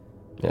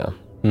 Yeah.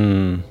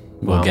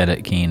 We'll get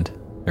it keened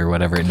or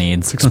whatever it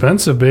needs.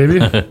 Expensive, baby.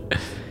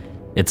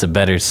 It's a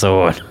better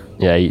sword.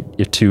 Yeah,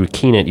 to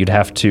keen it, you'd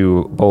have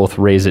to both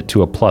raise it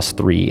to a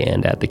 +3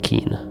 and add the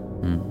keen.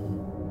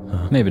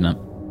 Maybe not.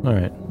 All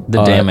right.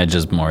 The damage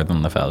is more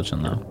than the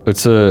falchion, though,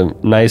 It's a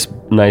nice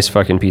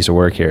fucking piece of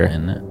work here.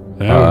 isn't it?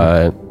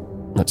 Yeah,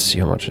 Let's see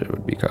how much it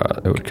would be.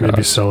 It would maybe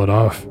cost. sell it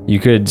off. You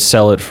could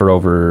sell it for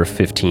over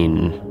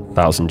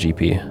 15,000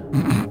 GP.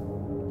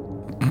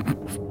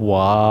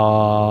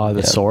 Wow.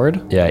 The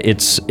sword. Yeah,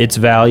 its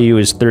value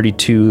is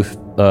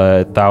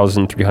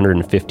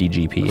 32,350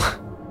 GP.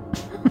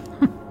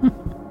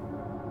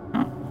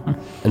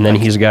 And then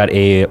he's got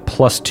a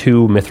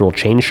 +2 mithril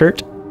chain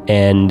shirt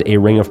and a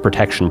ring of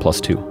protection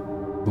 +2.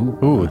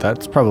 Ooh,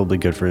 that's probably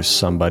good for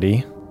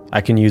somebody.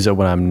 I can use it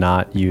when I'm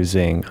not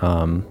using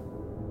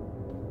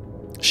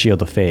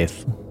Shield of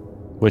Faith.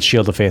 With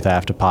Shield of Faith, I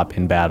have to pop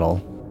in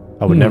battle.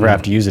 I would never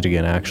have to use it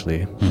again,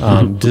 actually.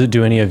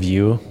 Do any of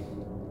you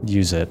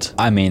use it?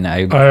 I mean,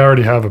 I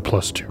already have a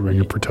 +2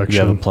 ring of protection. You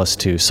have a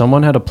 +2.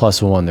 Someone had a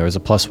 +1. There was a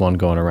 +1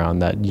 going around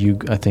that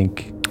I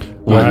think.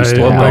 My, What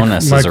my,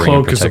 bonus my is a ring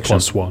of cloak is a protection?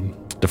 +1.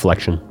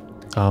 Deflection.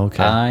 Oh,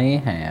 okay. I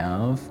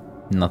have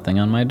nothing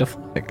on my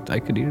deflect. I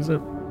could use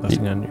it.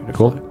 Nothing on your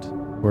Cool. deflect.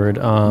 Word.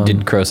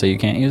 Did Crow say you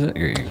can't use it?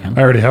 Or you can?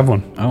 I already have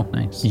one. Oh,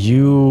 nice.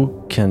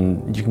 You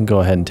can go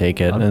ahead and take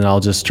it, and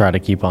I'll just try to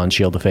keep on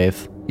Shield of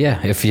Faith. Yeah,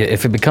 if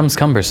it becomes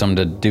cumbersome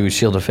to do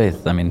Shield of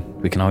Faith, I mean,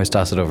 we can always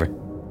toss it over.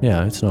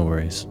 Yeah, it's no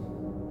worries.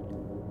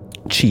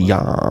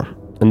 Chia.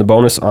 And the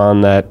bonus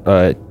on that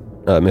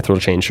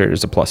mithril chain shirt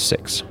is a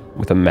 +6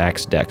 with a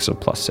max dex of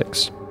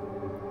 +6.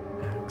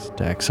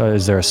 Dex. So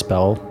is there a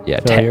spell? Yeah,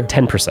 failure?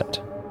 10%,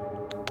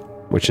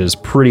 which is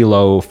pretty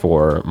low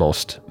for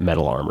most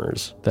metal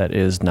armors. That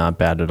is not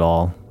bad at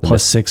all.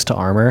 +6 to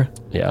armor,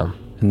 Yeah.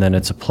 and then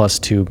it's a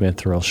 +2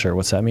 mithril shirt.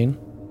 What's that mean?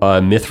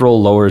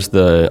 Mithril lowers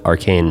the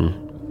arcane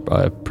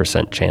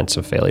percent chance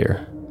of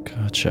failure.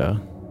 Gotcha.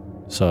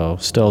 So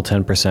still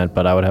 10%,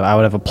 but I would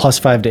have a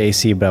 +5 to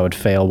AC, but I would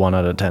fail 1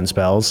 out of 10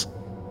 spells.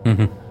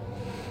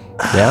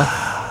 Yeah.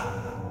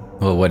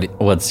 Well,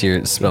 what's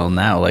your spell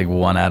now? Like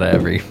 1 out of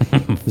every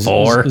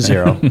 4?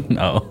 0.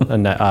 No.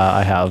 And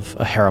I have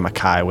a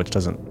Haramakai, which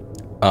doesn't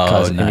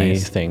cause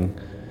anything,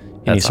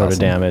 any That's sort awesome. of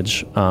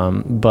damage.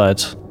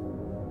 But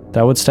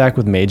that would stack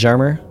with mage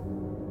armor.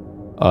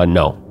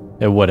 No.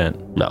 It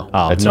wouldn't. No.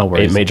 Oh, It's no not-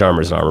 worries. Mage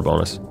armor is an armor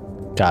bonus.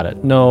 Got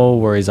it. No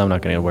worries. I'm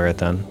not going to wear it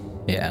then.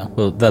 Yeah,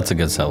 well, that's a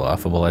good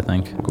sell-offable, I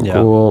think. Yeah.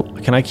 Cool.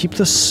 Can I keep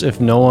this?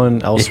 If no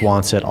one else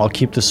wants it, I'll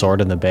keep the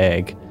sword in the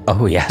bag.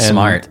 Oh, yeah, And,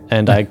 smart.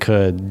 And I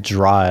could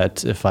draw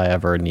it if I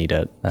ever need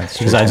it. That's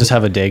Because I just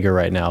have a dagger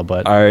right now,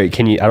 but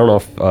Can you? I don't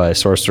know if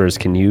sorcerers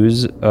can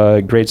use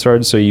great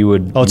swords, so you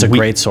would. Oh, it's a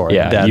great sword.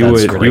 Yeah, Yeah, you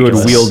that's would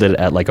ridiculous. wield it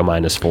at like a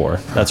 -4.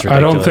 that's I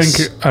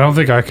ridiculous. don't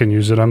think I can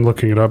use it. I'm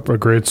looking it up. A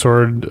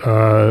greatsword,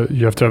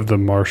 you have to have the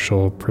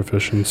martial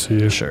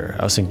proficiency. Sure.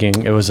 I was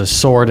thinking it was a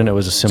sword and it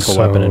was a simple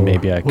weapon, and So-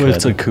 maybe I could. Well,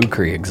 it's a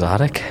kukri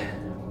exotic.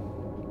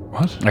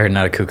 What? Or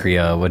not a kukri,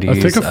 what do you I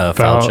use? think a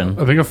Falchion.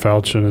 I think a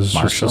falchion is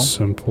Martial? just a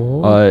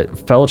simple.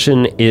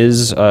 Falchion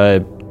is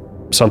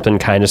something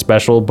kind of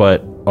special,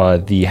 but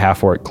the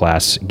half-orc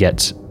class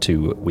gets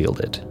to wield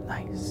it.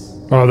 Nice.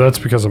 Oh, that's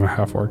because I'm a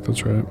half orc.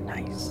 That's right.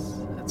 Nice.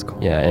 That's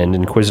cool. Yeah, and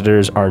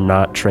Inquisitors are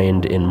not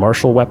trained in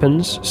martial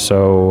weapons,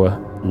 so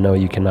no,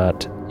 you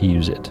cannot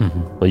use it.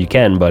 Well, you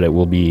can, but it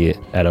will be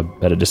at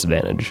a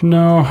disadvantage.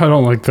 No, I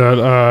don't like that.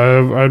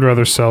 I'd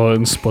rather sell it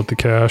and split the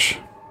cash.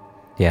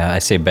 Yeah, I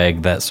say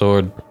bag that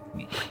sword.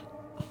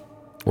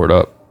 Word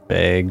up.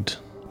 Bagged.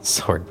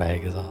 Sword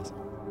bag is awesome.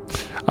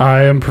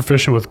 I am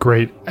proficient with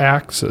great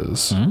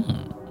axes.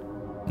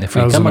 If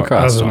we come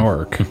across as an one.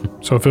 orc.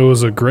 So if it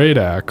was a great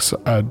axe,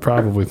 I'd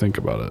probably think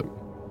about it.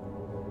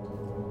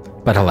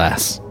 But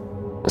alas.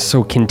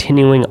 So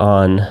continuing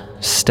on,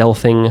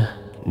 stealthing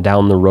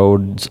down the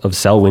roads of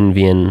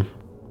Selwynvian,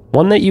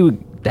 one that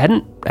you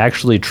hadn't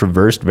actually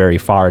traversed very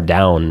far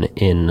down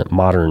in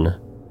modern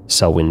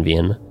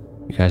Selwynvian.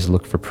 You guys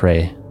look for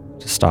prey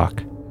to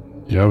stalk.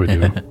 Yeah, we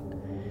do.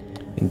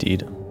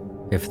 Indeed.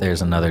 If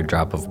there's another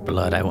drop of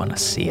blood, I want to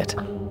see it.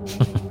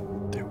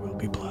 There will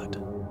be blood.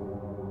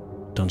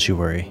 Don't you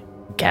worry.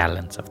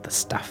 Gallons of the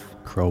stuff.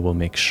 Crow will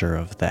make sure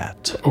of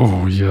that.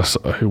 Oh, yes,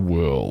 I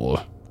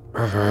will.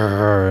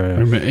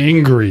 I'm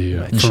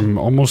angry from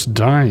almost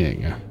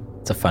dying.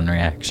 It's a fun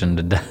reaction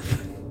to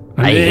death.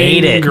 I'm I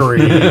hate it.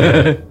 angry.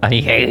 I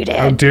hate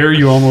How it. dare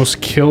you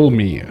almost kill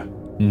me?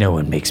 No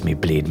one makes me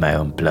bleed my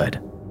own blood.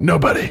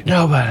 Nobody.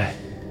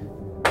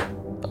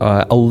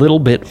 A little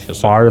bit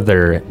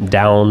farther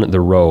down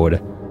the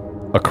road,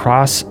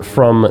 across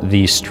from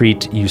the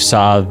street you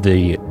saw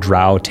the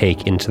drow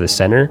take into the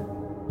center,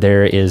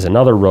 there is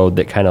another road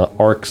that kind of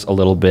arcs a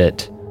little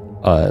bit,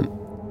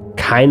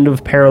 kind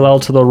of parallel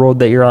to the road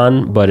that you're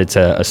on, but it's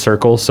a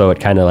circle, so it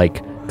kind of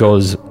like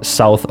goes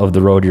south of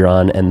the road you're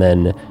on and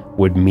then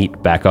would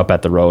meet back up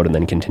at the road and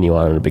then continue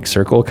on in a big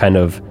circle, kind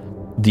of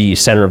the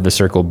center of the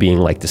circle being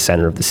like the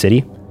center of the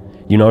city.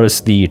 You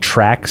notice the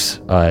tracks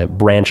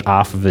branch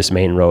off of this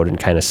main road and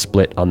kind of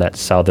split on that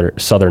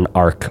southern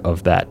arc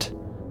of that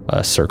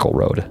circle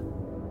road.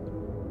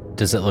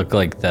 Does it look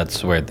like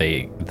that's where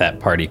that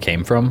party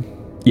came from?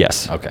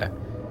 Yes. Okay.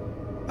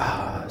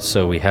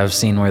 So we have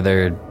seen where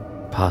they're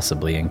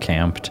possibly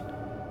encamped,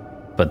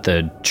 but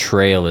the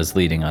trail is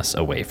leading us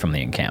away from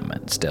the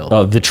encampment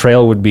still. The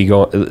trail would be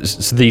going.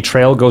 So the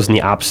trail goes in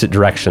the opposite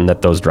direction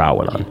that those drow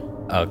went on.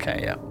 Okay,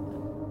 yeah.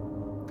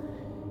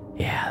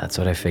 Yeah, that's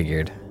what I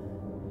figured.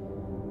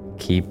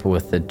 Keep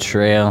with the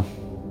trail.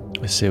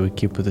 I say we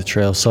keep with the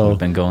trail. So We've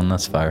been going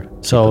this far.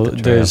 So Keep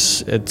with the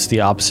trail. it's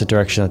the opposite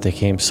direction that they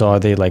came. So are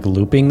they like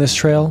looping this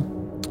trail?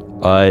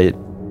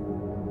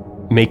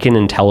 Make an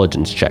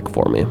intelligence check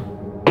for me.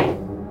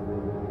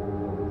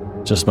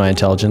 Just my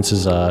intelligence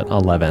is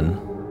 11.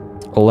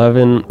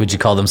 11. Would you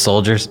call them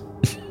soldiers?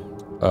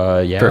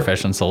 Yeah.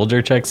 Profession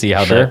soldier check. See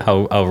how Sure.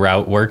 how a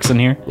route works in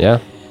here. Yeah.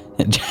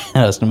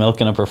 Just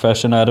milking a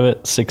profession out of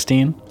it.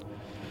 16.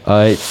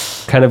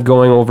 Kind of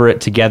going over it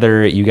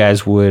together, you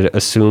guys would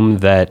assume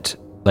that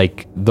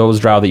like those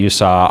drow that you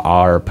saw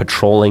are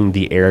patrolling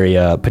the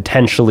area,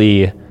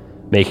 potentially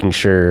making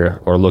sure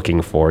or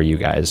looking for you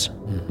guys.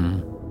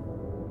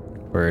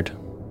 Word.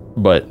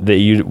 But that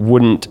you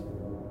wouldn't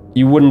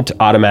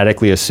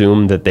automatically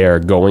assume that they are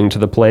going to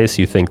the place.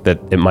 You think that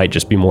it might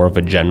just be more of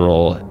a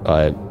general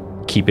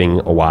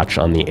keeping a watch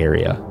on the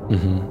area.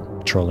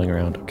 Trolling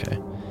around. Okay.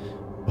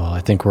 Well,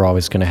 I think we're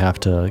always going to have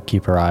to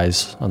keep our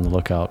eyes on the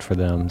lookout for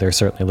them. They're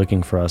certainly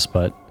looking for us,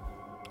 but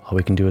all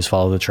we can do is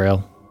follow the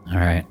trail. All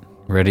right.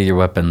 Ready your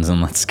weapons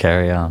and let's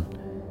carry on.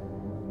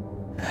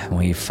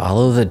 We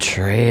follow the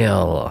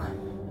trail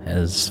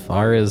as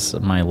far as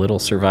my little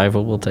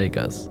survival will take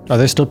us. Are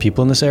there still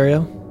people in this area?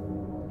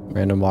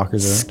 Random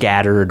walkers there?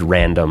 Scattered,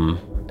 random,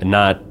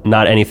 not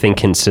anything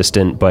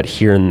consistent, but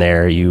here and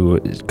there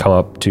you come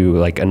up to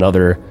like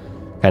another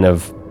kind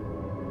of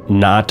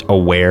not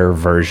aware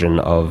version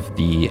of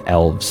the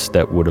elves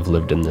that would have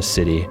lived in this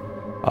city.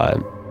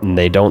 And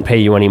they don't pay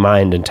you any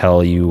mind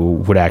until you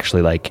would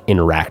actually like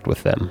interact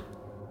with them,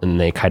 and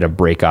they kind of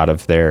break out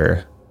of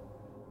their,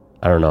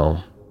 I don't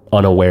know,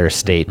 unaware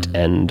state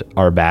and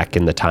are back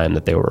in the time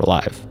that they were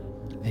alive.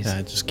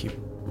 Yeah,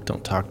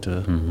 don't talk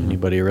to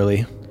anybody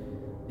really.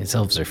 These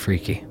elves are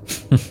freaky.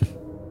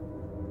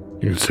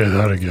 You can say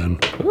that again.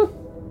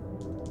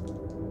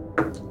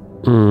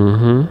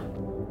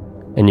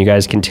 And you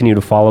guys continue to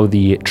follow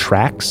the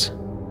tracks.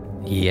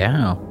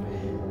 Yeah.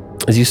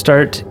 As you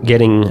start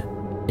getting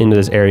into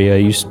this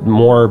area,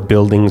 more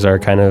buildings are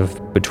kind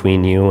of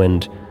between you,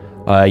 and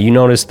you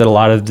notice that a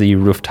lot of the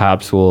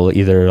rooftops will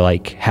either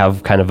like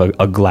have kind of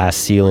a glass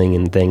ceiling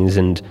and things,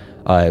 and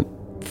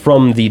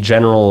from the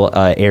general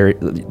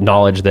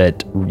knowledge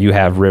that you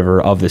have,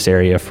 River, of this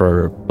area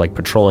for like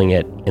patrolling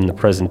it in the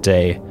present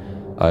day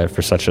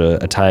for such a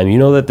time, you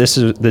know that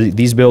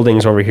these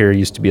buildings over here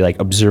used to be like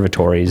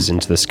observatories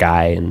into the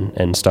sky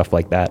and stuff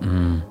like that.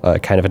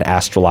 Kind of an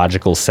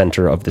astrological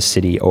center of the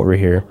city over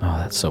here. Oh,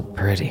 that's so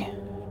pretty.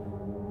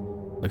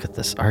 Look at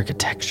this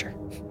architecture.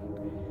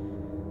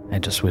 I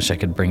just wish I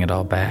could bring it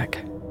all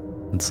back.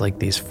 It's like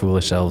these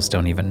foolish elves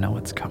don't even know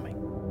it's coming.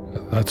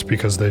 That's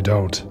because they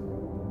don't.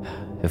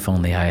 If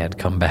only I had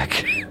come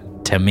back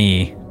to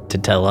me to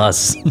tell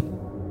us.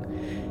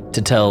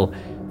 To tell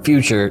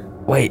future...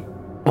 Wait,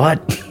 what?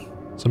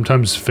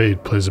 Sometimes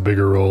fate plays a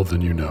bigger role than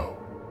you know.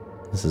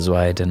 This is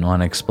why I didn't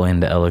want to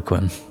explain to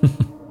Eloquin.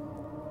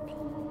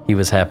 He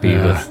was happy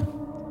with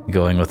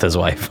going with his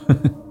wife.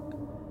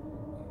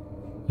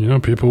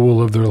 People will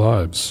live their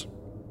lives,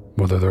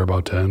 whether they're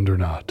about to end or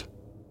not.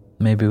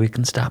 Maybe we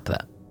can stop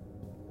that.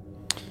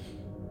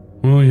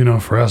 Well,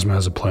 Pharasma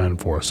has a plan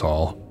for us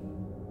all.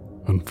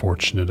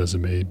 Unfortunate as it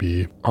may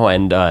be. Oh,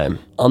 and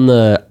on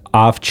the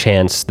off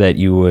chance that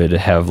you would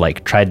have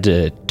tried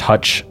to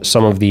touch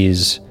some of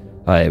these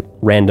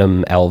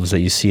random elves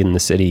that you see in the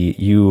city,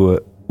 you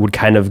would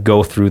kind of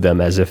go through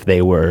them as if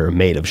they were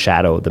made of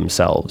shadow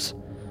themselves.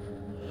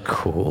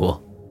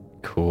 Cool.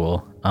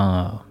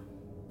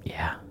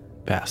 Yeah.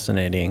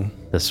 Fascinating.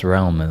 This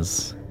realm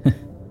is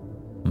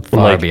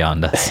far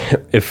beyond us.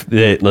 If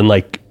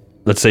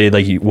let's say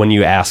when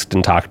you asked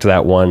and talked to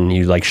that one,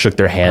 you shook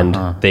their hand,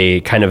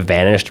 they kind of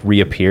vanished,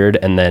 reappeared,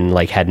 and then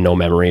had no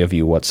memory of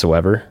you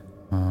whatsoever.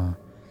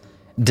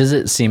 Did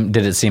it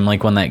seem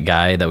like when that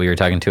guy that we were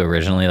talking to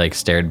originally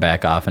stared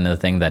back off into the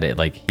thing that it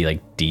he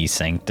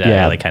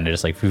desynced, kind of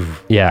just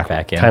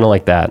back in? Kind of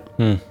like that.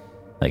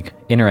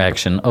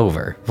 Interaction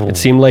over. It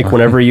seemed like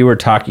whenever you were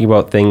talking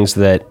about things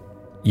that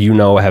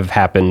have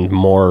happened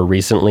more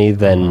recently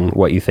than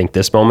what you think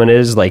this moment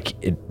is,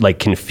 it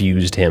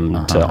confused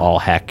him to all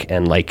heck,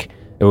 and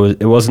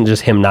it wasn't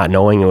just him not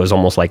knowing, it was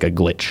almost like a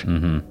glitch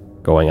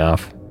going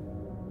off.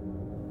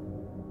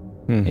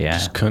 Yeah,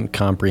 just couldn't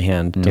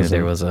comprehend. Knew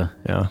there was a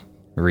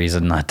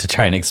reason not to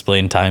try and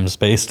explain time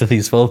space to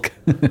these folk.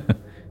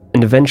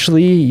 And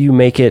eventually you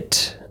make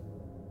it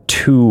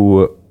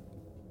to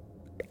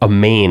a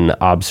main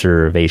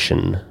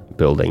observation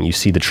building. You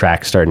see the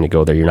track starting to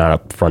go there. You're not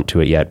up front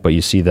to it yet, but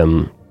you see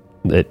them,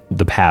 that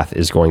the path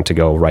is going to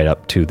go right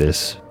up to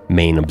this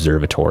main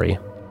observatory.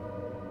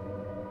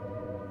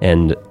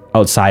 And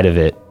outside of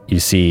it, you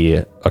see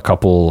a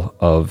couple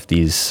of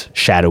these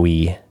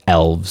shadowy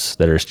elves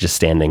that are just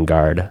standing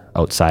guard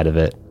outside of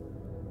it.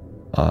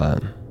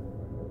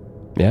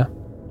 Yeah.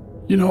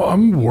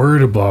 I'm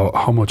worried about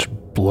how much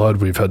blood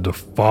we've had to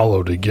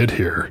follow to get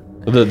here.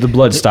 The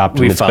blood stopped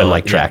and it's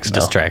been tracks now.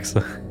 Just tracks.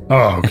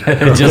 Oh,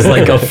 okay. Just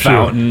a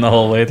fountain the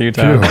whole way through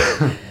town.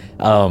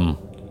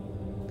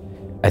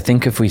 I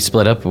think if we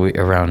split up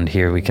around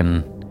here, we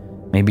can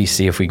maybe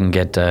see if we can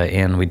get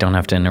in. We don't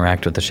have to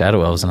interact with the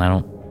shadow elves, and I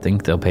don't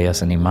think they'll pay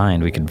us any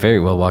mind. We could very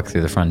well walk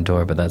through the front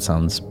door, but that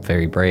sounds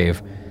very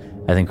brave.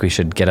 I think we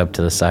should get up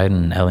to the side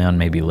and Elion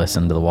maybe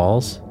listen to the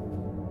walls.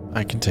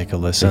 I can take a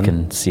listen. We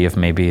can see if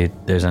maybe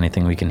there's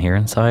anything we can hear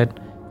inside.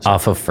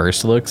 Off of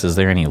first looks, is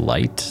there any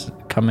light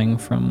coming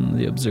from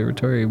the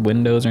observatory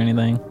windows or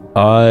anything?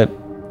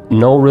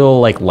 No real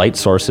light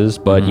sources,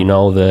 but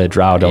the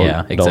drow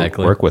don't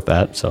work with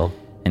that, so.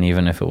 And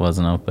even if it was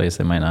an oak place,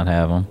 they might not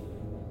have them.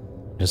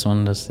 Just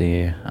wanted to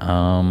see.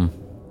 Are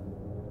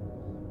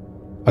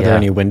there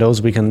any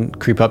windows we can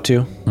creep up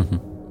to?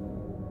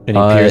 Any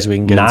piers we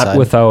can get not inside?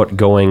 without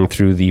going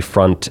through the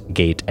front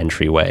gate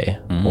entryway,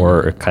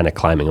 or kind of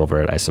climbing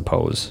over it, I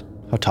suppose.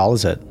 How tall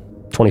is it?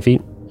 20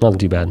 feet? Nothing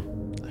too bad.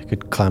 I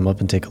could climb up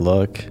and take a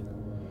look.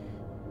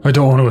 I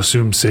don't want to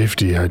assume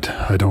safety. I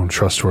don't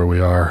trust where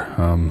we are.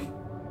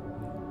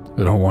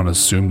 I don't want to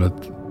assume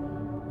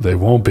that they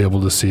won't be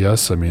able to see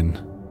us. I mean,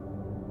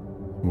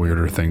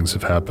 weirder things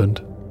have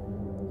happened.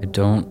 I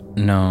don't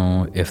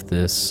know if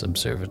this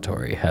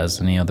observatory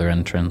has any other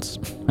entrance.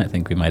 I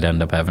think we might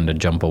end up having to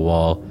jump a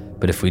wall.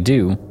 But if we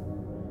do,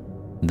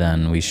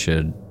 then we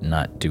should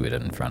not do it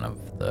in front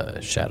of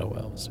the shadow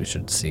elves. We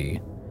should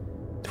see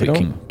if we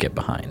can get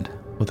behind.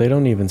 Well, they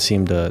don't even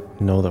seem to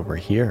know that we're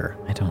here.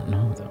 I don't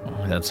know,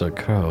 though. That's a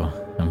crow.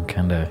 I'm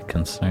kind of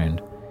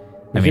concerned.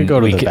 We can go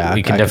to the back.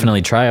 We can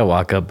definitely try a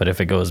walk up, but if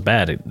it goes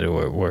bad,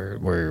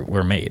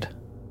 we're made.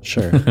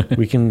 Sure.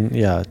 We can,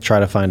 try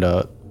to find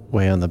a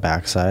way on the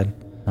backside.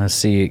 Let's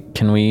see.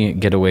 Can we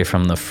get away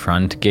from the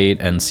front gate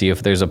and see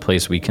if there's a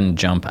place we can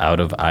jump out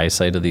of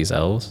eyesight of these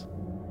elves?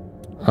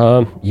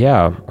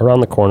 Yeah. Around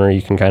the corner,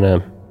 you can kind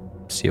of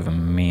see if I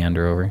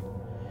meander over.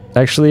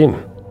 Actually,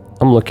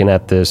 I'm looking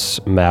at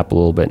this map a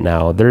little bit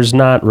now. There's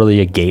not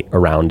really a gate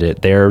around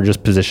it. They're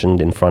just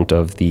positioned in front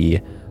of the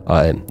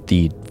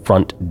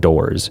front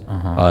doors.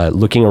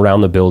 Looking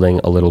around the building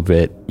a little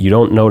bit, you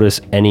don't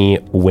notice any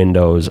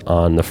windows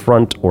on the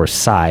front or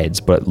sides,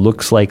 but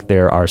looks like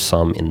there are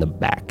some in the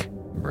back.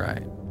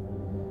 Right.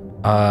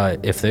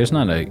 If there's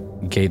not a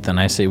gate, then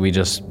I say we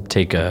just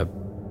take a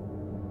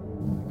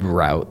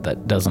route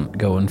that doesn't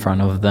go in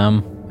front of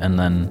them, and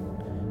then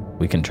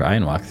we can try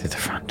and walk through the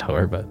front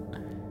door, but...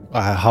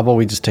 how about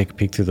we just take a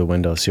peek through the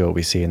window, see what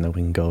we see, and then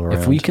we can go around.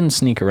 If we can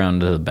sneak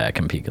around to the back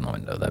and peek in the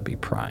window, that'd be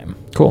prime.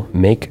 Cool.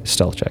 Make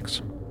stealth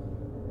checks.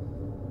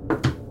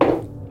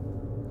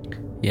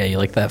 Yeah, you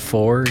like that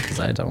 4? Because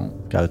I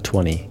don't. Got a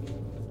 20.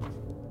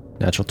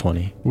 Natural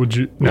 20. Would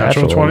you...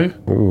 Natural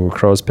 20? Ooh,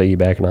 Crow's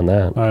piggybacking on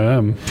that. I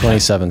am.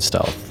 27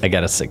 stealth. I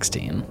got a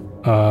 16.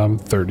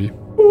 30.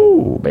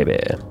 Ooh, baby.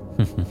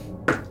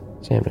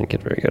 Sam didn't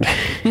get very good.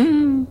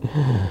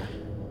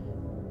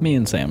 Me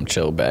and Sam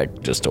chill back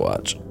just to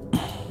watch.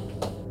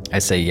 I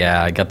say,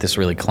 yeah, I got this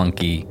really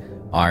clunky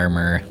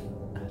armor.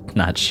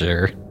 Not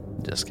sure.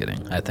 Just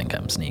kidding. I think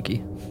I'm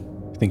sneaky.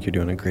 I think you're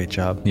doing a great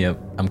job. Yep,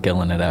 I'm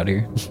killing it out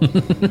here.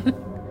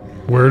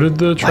 Where did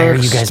the trucks Why are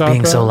you guys stop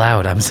being at? so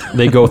loud? I'm so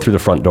They go through the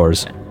front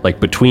doors, like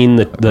between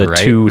the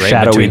two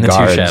shadowy between the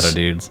guards. two shadow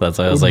dudes. That's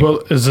why I was like, Well,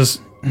 is this?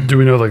 Do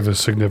we know like the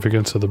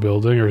significance of the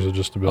building, or is it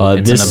just a building?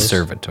 it's this an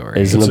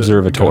observatory. Is an It's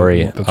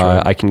observatory. okay, that's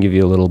right. I can give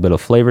you a little bit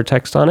of flavor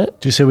text on it.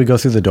 Did you say we go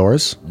through the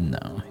doors?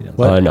 No, he didn't.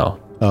 What? No.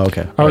 Oh,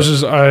 okay. I was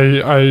just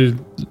I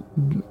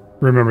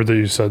remembered that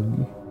you said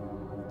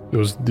it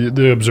was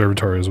the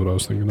observatory is what I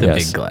was thinking. The of.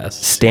 Yes. big glass.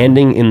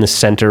 Standing in the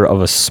center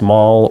of a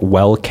small,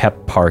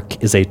 well-kept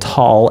park is a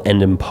tall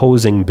and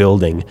imposing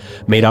building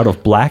made out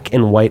of black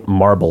and white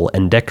marble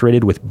and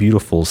decorated with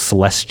beautiful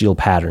celestial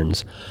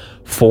patterns.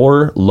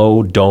 4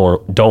 low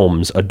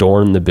domes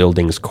adorn the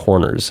building's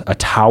corners. A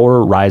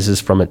tower rises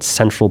from its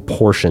central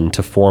portion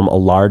to form a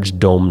large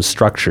dome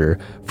structure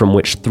from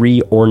which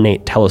 3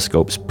 ornate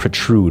telescopes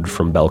protrude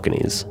from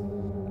balconies.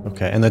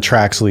 Okay, and the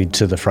tracks lead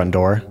to the front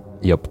door?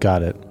 Yep.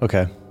 Got it.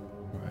 Okay.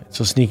 All right.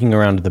 So sneaking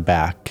around to the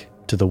back,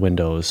 to the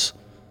windows,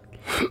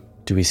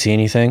 do we see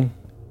anything?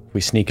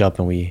 We sneak up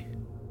and we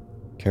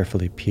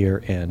carefully peer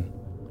in.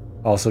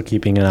 Also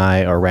keeping an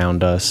eye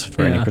around us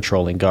for any Yeah.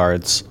 patrolling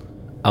guards.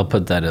 I'll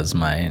put that as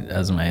my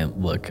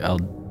look.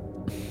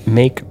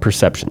 Make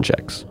perception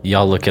checks.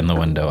 Y'all look in the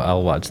window.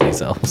 I'll watch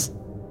these elves.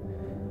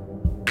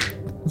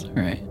 That's all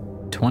right.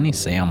 20,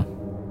 Sam.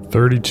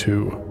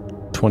 32.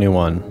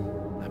 21.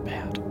 Not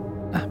bad.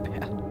 Not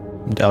bad.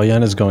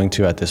 Elian is going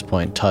to, at this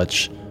point,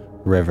 touch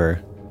River,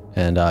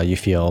 and you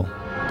feel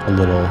a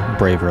little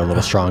braver, a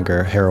little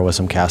stronger.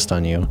 Heroism cast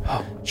on you.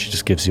 She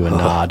just gives you a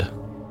nod.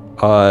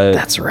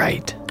 That's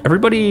right.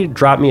 Everybody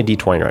drop me a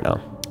d20 right now.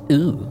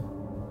 Ooh.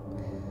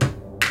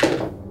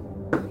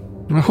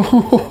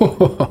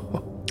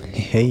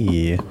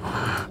 Hey,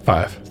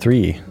 5.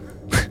 3.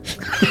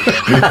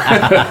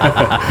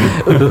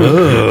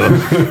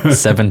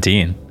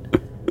 17.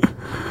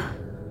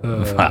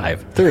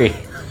 5. 3.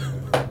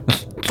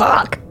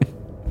 Fuck.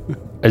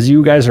 As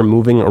you guys are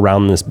moving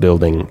around this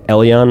building,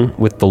 Elion,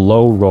 with the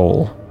low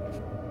roll,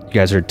 you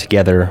guys are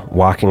together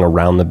walking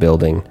around the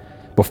building.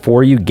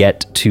 Before you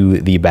get to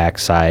the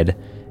backside,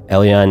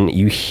 Elion,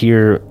 you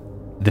hear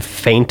the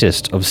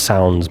faintest of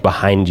sounds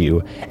behind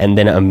you, and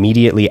then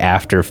immediately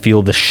after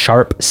feel the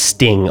sharp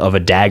sting of a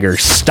dagger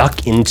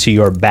stuck into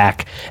your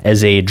back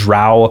as a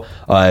drow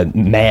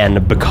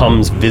man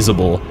becomes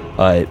visible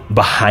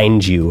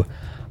behind you.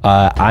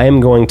 I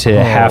am going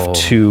to have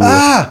to...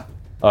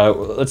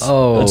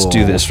 let's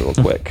do this real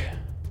quick.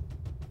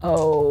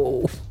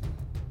 Oh.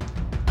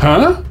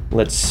 Huh?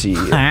 Let's see.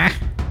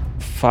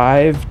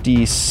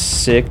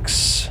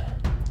 5d6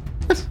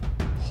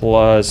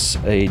 plus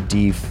a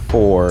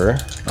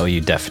d4. Oh,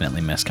 you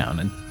definitely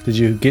miscounted. Did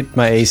you get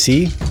my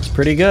AC? It's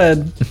pretty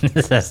good.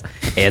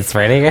 It's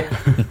pretty good.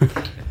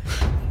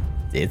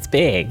 It's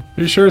big.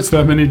 Are you sure it's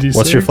that many D6?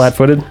 What's your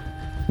flat-footed?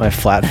 My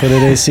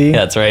flat-footed AC?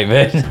 That's right,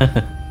 man.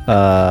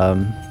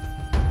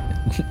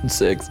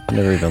 6. I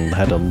never even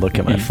had to look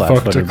at my fucked a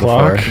flat-footed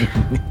before. clock?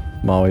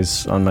 I'm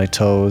always on my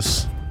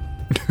toes.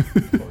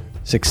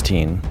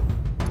 16.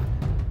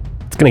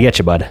 It's gonna get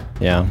you, bud.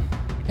 Yeah.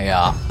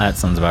 Yeah, that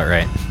sounds about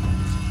right.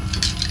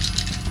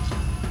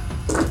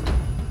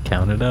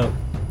 Count it out.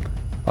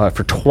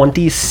 For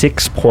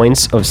 26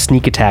 points of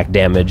sneak attack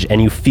damage,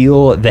 and you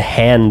feel the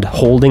hand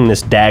holding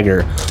this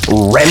dagger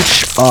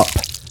wrench up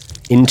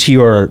into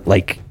your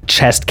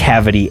chest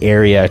cavity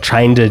area,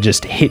 trying to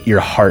just hit your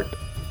heart.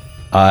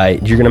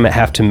 You're gonna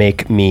have to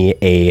make me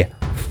a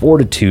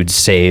fortitude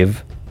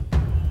save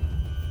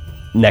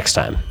next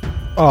time.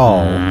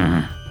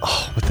 Oh,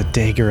 with the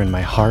dagger in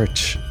my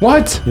heart.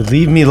 What? You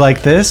leave me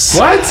like this?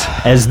 What?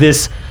 As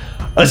this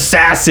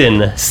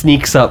assassin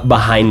sneaks up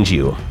behind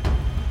you.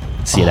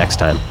 See you next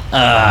time.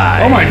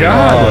 Oh my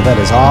god. Oh, that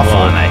is awful.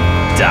 Wanna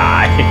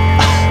die.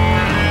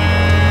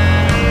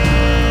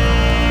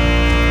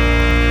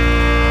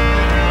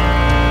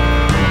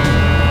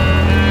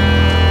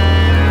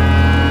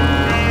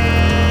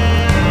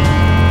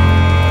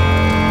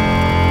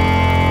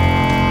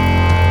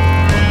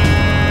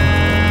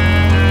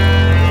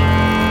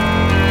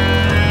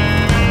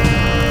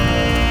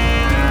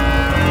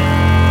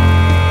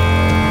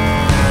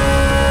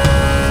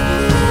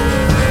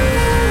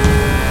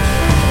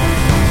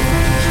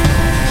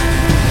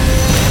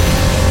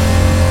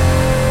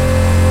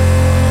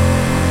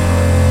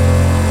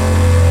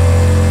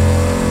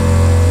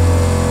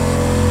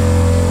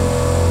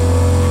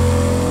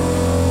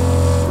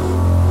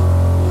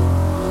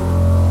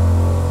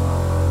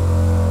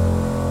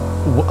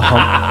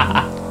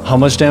 How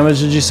much damage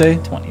did you say?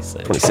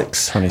 26.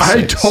 26. 26.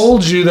 I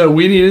told you that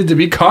we needed to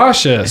be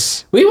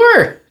cautious. We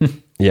were.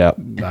 Yeah.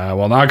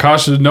 Well, not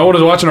cautious. No one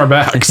is watching our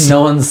backs.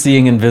 No one's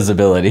seeing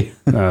invisibility.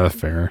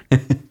 Fair.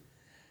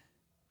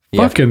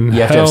 You have Fucking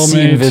to hell, have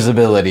mate.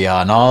 invisibility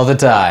on all the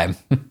time.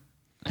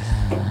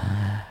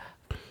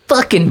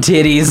 Fucking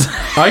titties.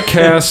 I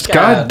cast.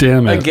 God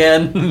damn it.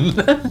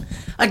 Again.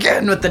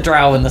 Again with the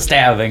drow and the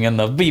stabbing and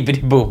the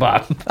beepity boop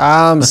bop.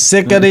 I'm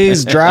sick of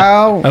these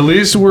drow. At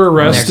least we're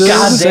arrested.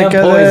 Goddamn Sick of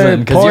poison, their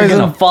because you're poison.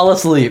 gonna fall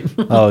asleep.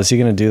 Oh, is he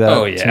gonna do that?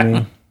 Oh, to yeah.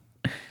 me?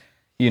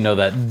 You know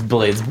that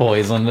blade's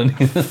poison and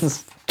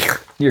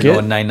you're Get-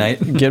 going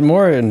night-night. Get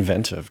more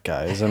inventive,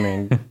 guys. I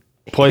mean,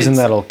 poison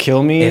that'll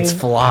kill me. It's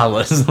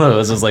flawless, though.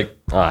 It's just like,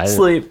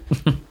 sleep.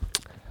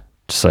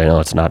 Just so you know,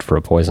 it's not for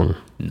a poison.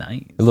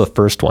 Nice. The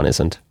first one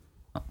isn't.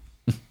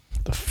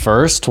 the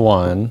first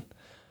one.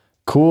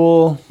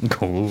 Cool.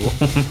 Cool.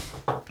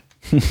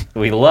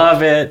 We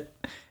love it.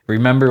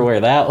 Remember where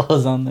that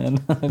was on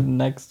the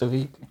next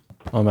week?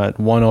 I'm at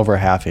 1 over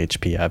half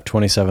HP. I have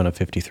 27 of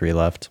 53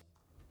 left.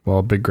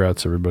 Well, big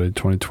grats, everybody.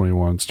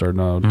 2021 starting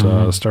out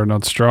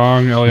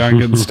strong. Elion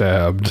getting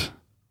stabbed.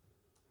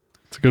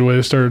 It's a good way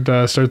to start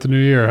the new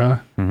year, huh?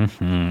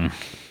 Mm-hmm.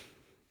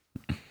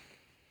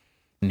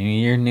 New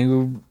year,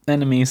 new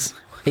enemies.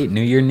 Wait,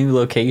 new year, new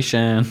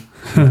location.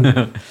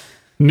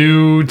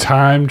 New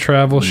time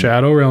travel,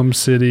 Shadow Realm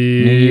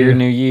City. New year,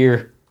 new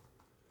year.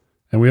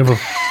 And we have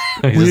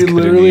We we just go to New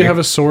literally Year. have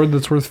a sword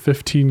that's worth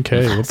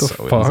 $15K. What the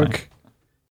So fuck? insane.